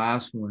like the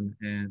last one,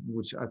 and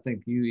which I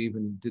think you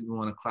even didn't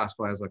want to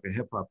classify as like a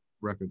hip hop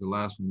record. The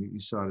last one, you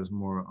saw it as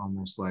more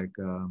almost like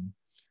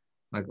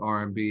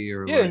R&B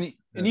or yeah, like,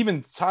 and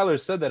even Tyler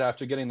said that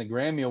after getting the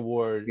Grammy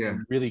Award, yeah,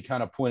 and really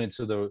kind of pointed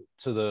to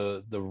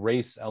the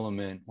race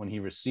element when he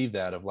received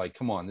that, of like,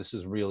 come on, this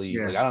is really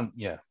like, I don't,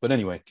 yeah. But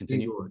anyway,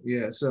 continue.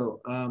 Yeah,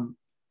 so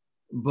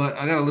but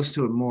I gotta listen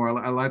to it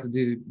more. I like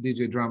the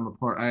DJ drama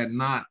part. I had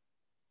not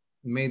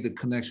made the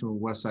connection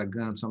with West Side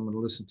Gun, so I'm gonna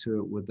listen to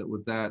it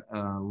with that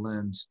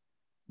lens.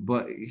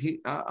 But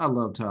I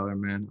love Tyler,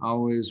 man.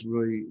 Always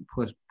really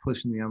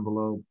pushing the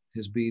envelope.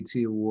 His BET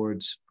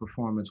Awards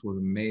performance was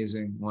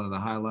amazing. One of the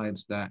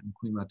highlights, that and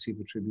Queen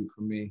Latifah tribute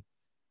for me.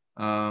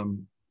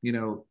 You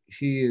know,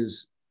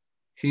 he's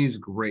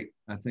great.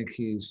 I think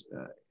he's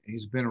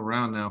been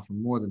around now for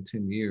more than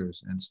 10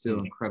 years and still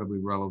incredibly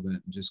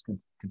relevant and just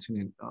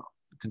continuing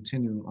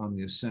on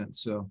the ascent.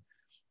 So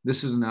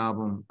this is an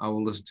album I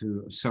will listen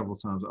to several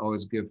times. I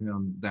always give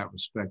him that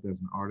respect as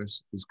an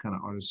artist. He's kind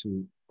of artist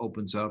who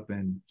opens up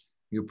and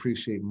you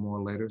appreciate more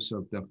later.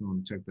 So definitely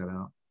want to check that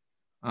out.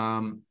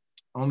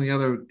 Only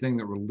other thing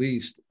that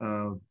released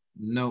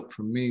note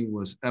for me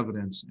was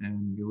Evidence.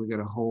 And we got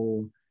a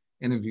whole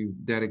interview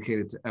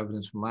dedicated to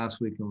Evidence from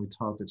last week. And we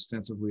talked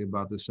extensively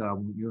about this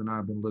album. You and I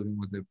have been living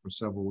with it for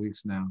several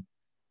weeks now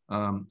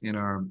in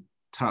our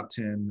top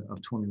 10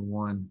 of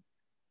 21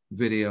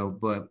 video.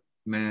 But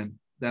man,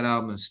 that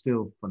album is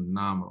still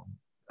phenomenal.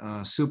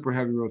 Super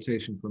heavy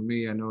rotation for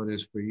me. I know it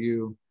is for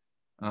you.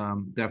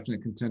 Definitely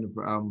contender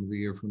for album of the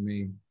year for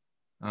me.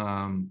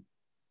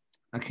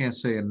 I can't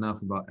say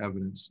enough about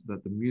Evidence,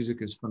 that the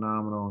music is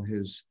phenomenal.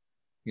 His,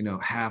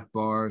 half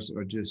bars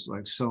are just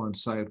like so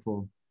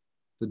insightful.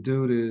 The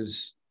dude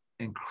is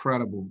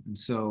incredible. And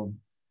so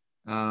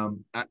I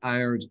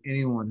urge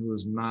anyone who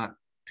has not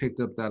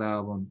picked up that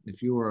album,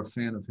 if you are a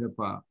fan of hip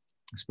hop,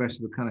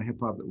 especially the kind of hip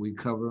hop that we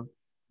cover,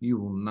 you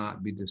will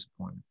not be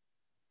disappointed.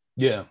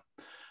 Yeah,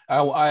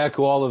 I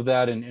echo all of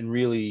that. And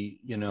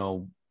really,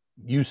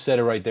 you said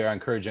it right there. I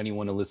encourage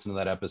anyone to listen to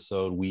that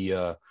episode. We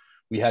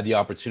had the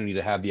opportunity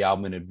to have the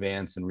album in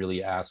advance and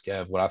really ask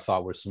Ev what I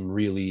thought were some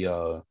really,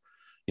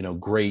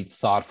 great,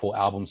 thoughtful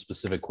album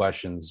specific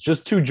questions.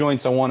 Just two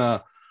joints I want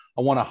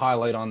to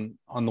highlight on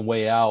the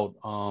way out.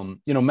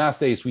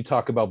 Master Ace, we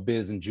talked about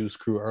Biz and Juice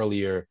Crew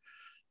earlier.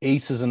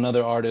 Ace is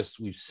another artist.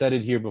 We've said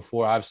it here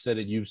before. I've said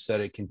it. You've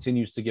said it.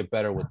 Continues to get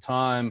better with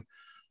time.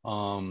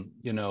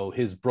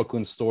 His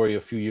Brooklyn story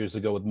a few years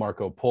ago with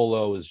Marco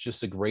Polo is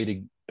just a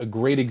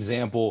great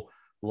example,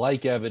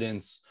 like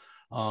Evidence,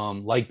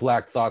 like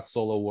Black Thought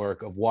solo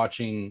work, of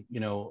watching,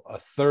 a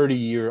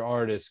 30-year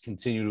artist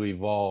continue to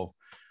evolve.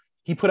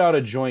 He put out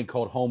a joint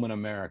called Home in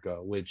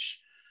America, which,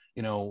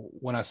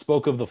 when I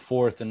spoke of the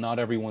fourth and not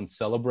everyone's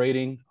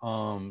celebrating,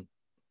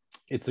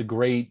 it's a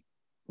great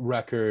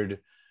record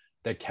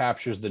that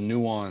captures the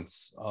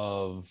nuance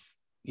of,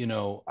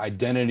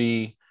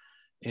 identity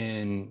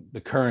in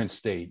the current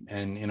state.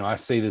 And, I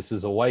say this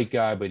as a white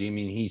guy, but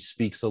he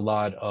speaks a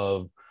lot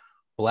of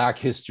Black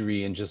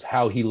history and just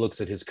how he looks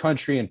at his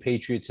country and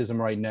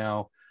patriotism right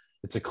now.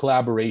 It's a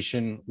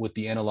collaboration with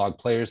the Analog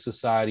Players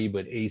Society,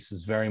 but Ace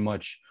is very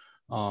much,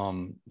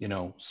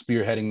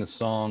 spearheading the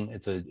song.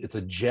 It's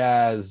a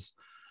jazz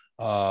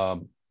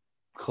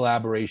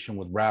collaboration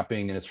with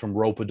rapping, and it's from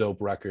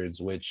Rope-A-Dope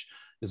Records, which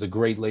is a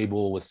great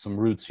label with some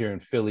roots here in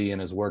Philly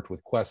and has worked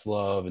with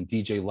Questlove and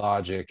DJ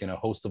Logic and a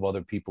host of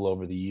other people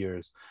over the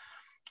years.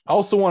 I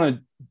also want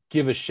to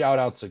give a shout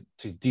out to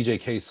DJ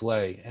K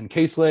Slay. And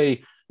K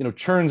Slay,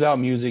 churns out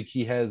music.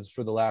 He has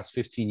for the last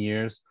 15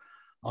 years.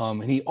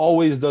 And he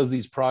always does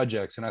these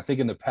projects. And I think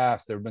in the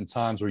past, there have been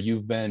times where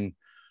you've been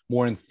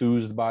more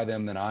enthused by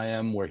them than I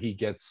am, where he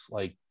gets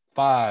like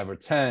 5 or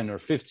 10 or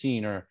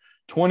 15 or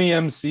 20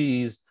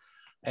 MCs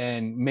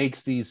and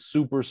makes these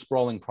super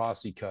sprawling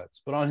posse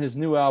cuts. But on his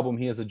new album,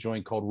 he has a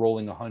joint called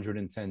Rolling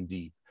 110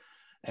 Deep.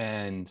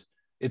 And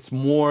it's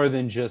more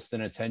than just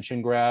an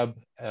attention grab.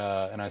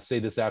 And I say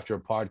this after a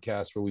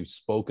podcast where we've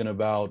spoken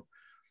about,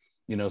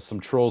 some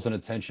trolls and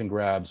attention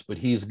grabs, but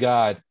he's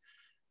got,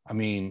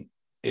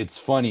 it's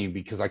funny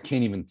because I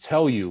can't even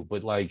tell you,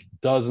 but like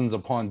dozens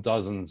upon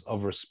dozens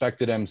of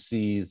respected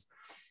MCs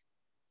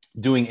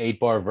doing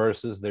 8-bar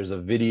verses. There's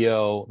a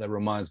video that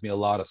reminds me a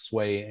lot of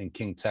Sway and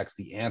King Tex,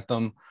 the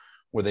anthem,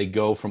 where they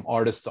go from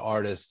artist to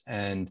artist.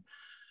 And,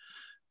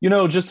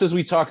 just as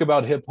we talk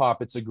about hip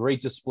hop, it's a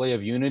great display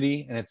of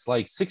unity, and it's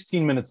like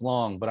 16 minutes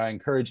long, but I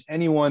encourage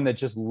anyone that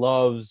just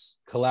loves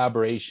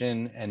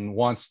collaboration and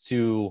wants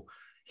to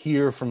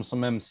hear from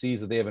some MCs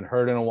that they haven't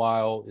heard in a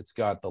while. It's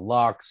got The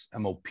Lox,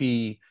 MOP,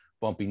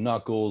 Bumpy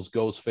Knuckles,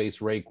 Ghostface,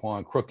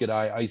 Raekwon, Crooked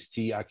Eye,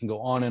 Ice-T. I can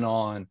go on and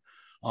on.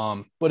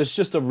 But it's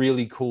just a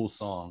really cool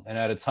song. And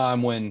at a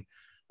time when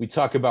we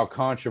talk about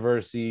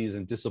controversies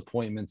and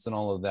disappointments and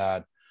all of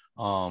that,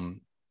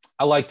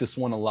 I like this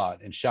one a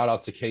lot. And shout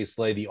out to K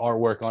Slay. The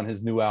artwork on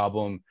his new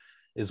album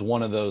is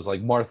one of those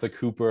like Martha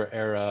Cooper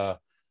era,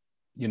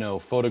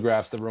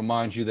 photographs that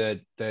remind you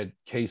that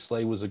K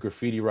Slay was a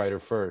graffiti writer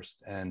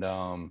first.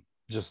 And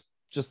just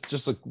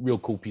a real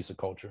cool piece of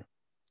culture.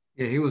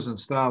 Yeah, he was in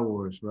Star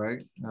Wars,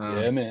 right?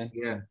 Yeah, man.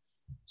 Yeah.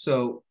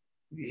 So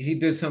he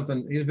did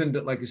something. He's been,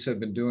 like you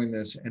said, been doing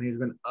this, and he's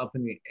been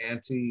upping the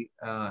ante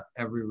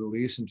every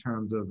release in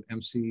terms of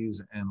MCs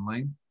and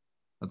length.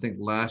 I think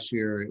last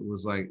year it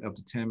was like up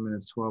to 10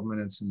 minutes, 12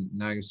 minutes, and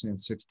now you're saying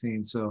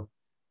 16. So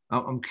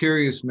I'm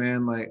curious,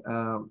 man. Like,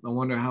 I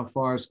wonder how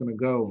far it's gonna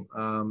go,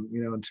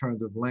 you know, in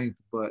terms of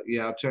length. But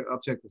yeah, I'll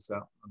check this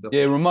out.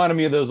 Yeah, it reminded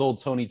me of those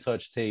old Tony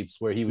Touch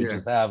tapes where he would Yeah,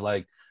 just have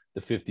like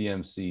the 50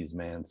 MCs,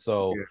 man.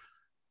 So yeah.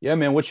 yeah,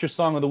 man, what's your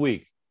song of the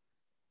week?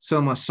 So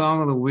my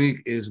song of the week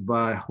is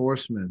by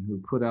Horseman,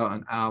 who put out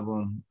an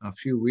album a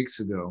few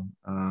weeks ago,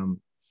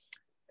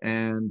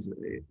 and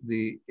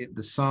the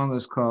song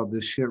is called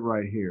 "This Shit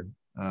Right Here."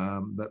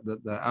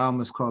 The album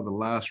is called "The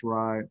Last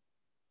Ride."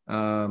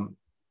 Um,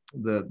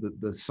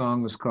 the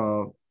song is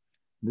called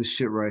 "This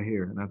Shit Right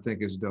Here," and I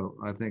think it's dope.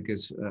 I think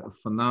it's a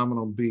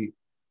phenomenal beat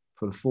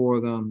for the four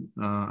of them.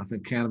 I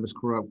think Cannabis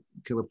Corrupt,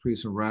 Killer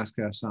Priest, and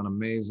Rascal sound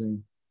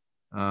amazing.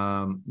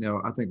 You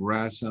know, I think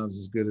Raz sounds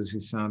as good as he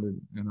sounded,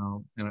 you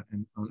know,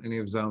 on any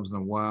of his albums in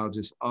a while.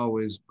 Just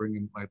always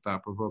bringing like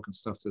thought-provoking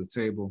stuff to the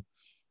table.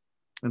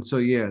 And so,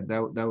 yeah,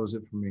 that was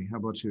it for me. How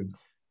about you?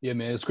 Yeah,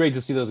 man, it's great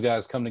to see those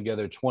guys come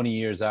together 20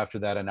 years after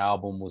that an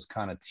album was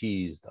kind of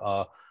teased.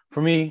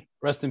 For me,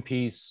 rest in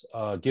peace,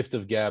 Gift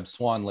of Gab,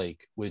 Swan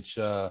Lake, which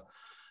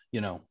you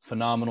know,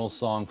 phenomenal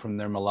song from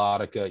their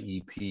Melodica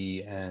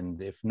EP.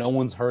 And if no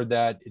one's heard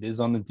that, it is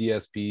on the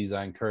DSPs.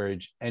 I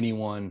encourage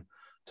anyone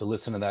to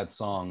listen to that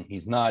song.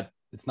 It's not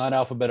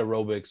alphabet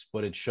aerobics,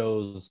 but it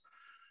shows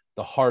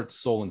the heart,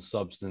 soul, and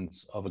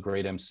substance of a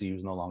great MC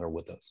who's no longer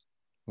with us.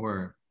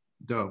 Word.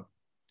 Dope.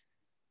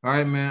 All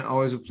right, man.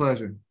 Always a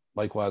pleasure.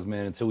 Likewise,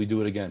 man, until we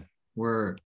do it again. Word.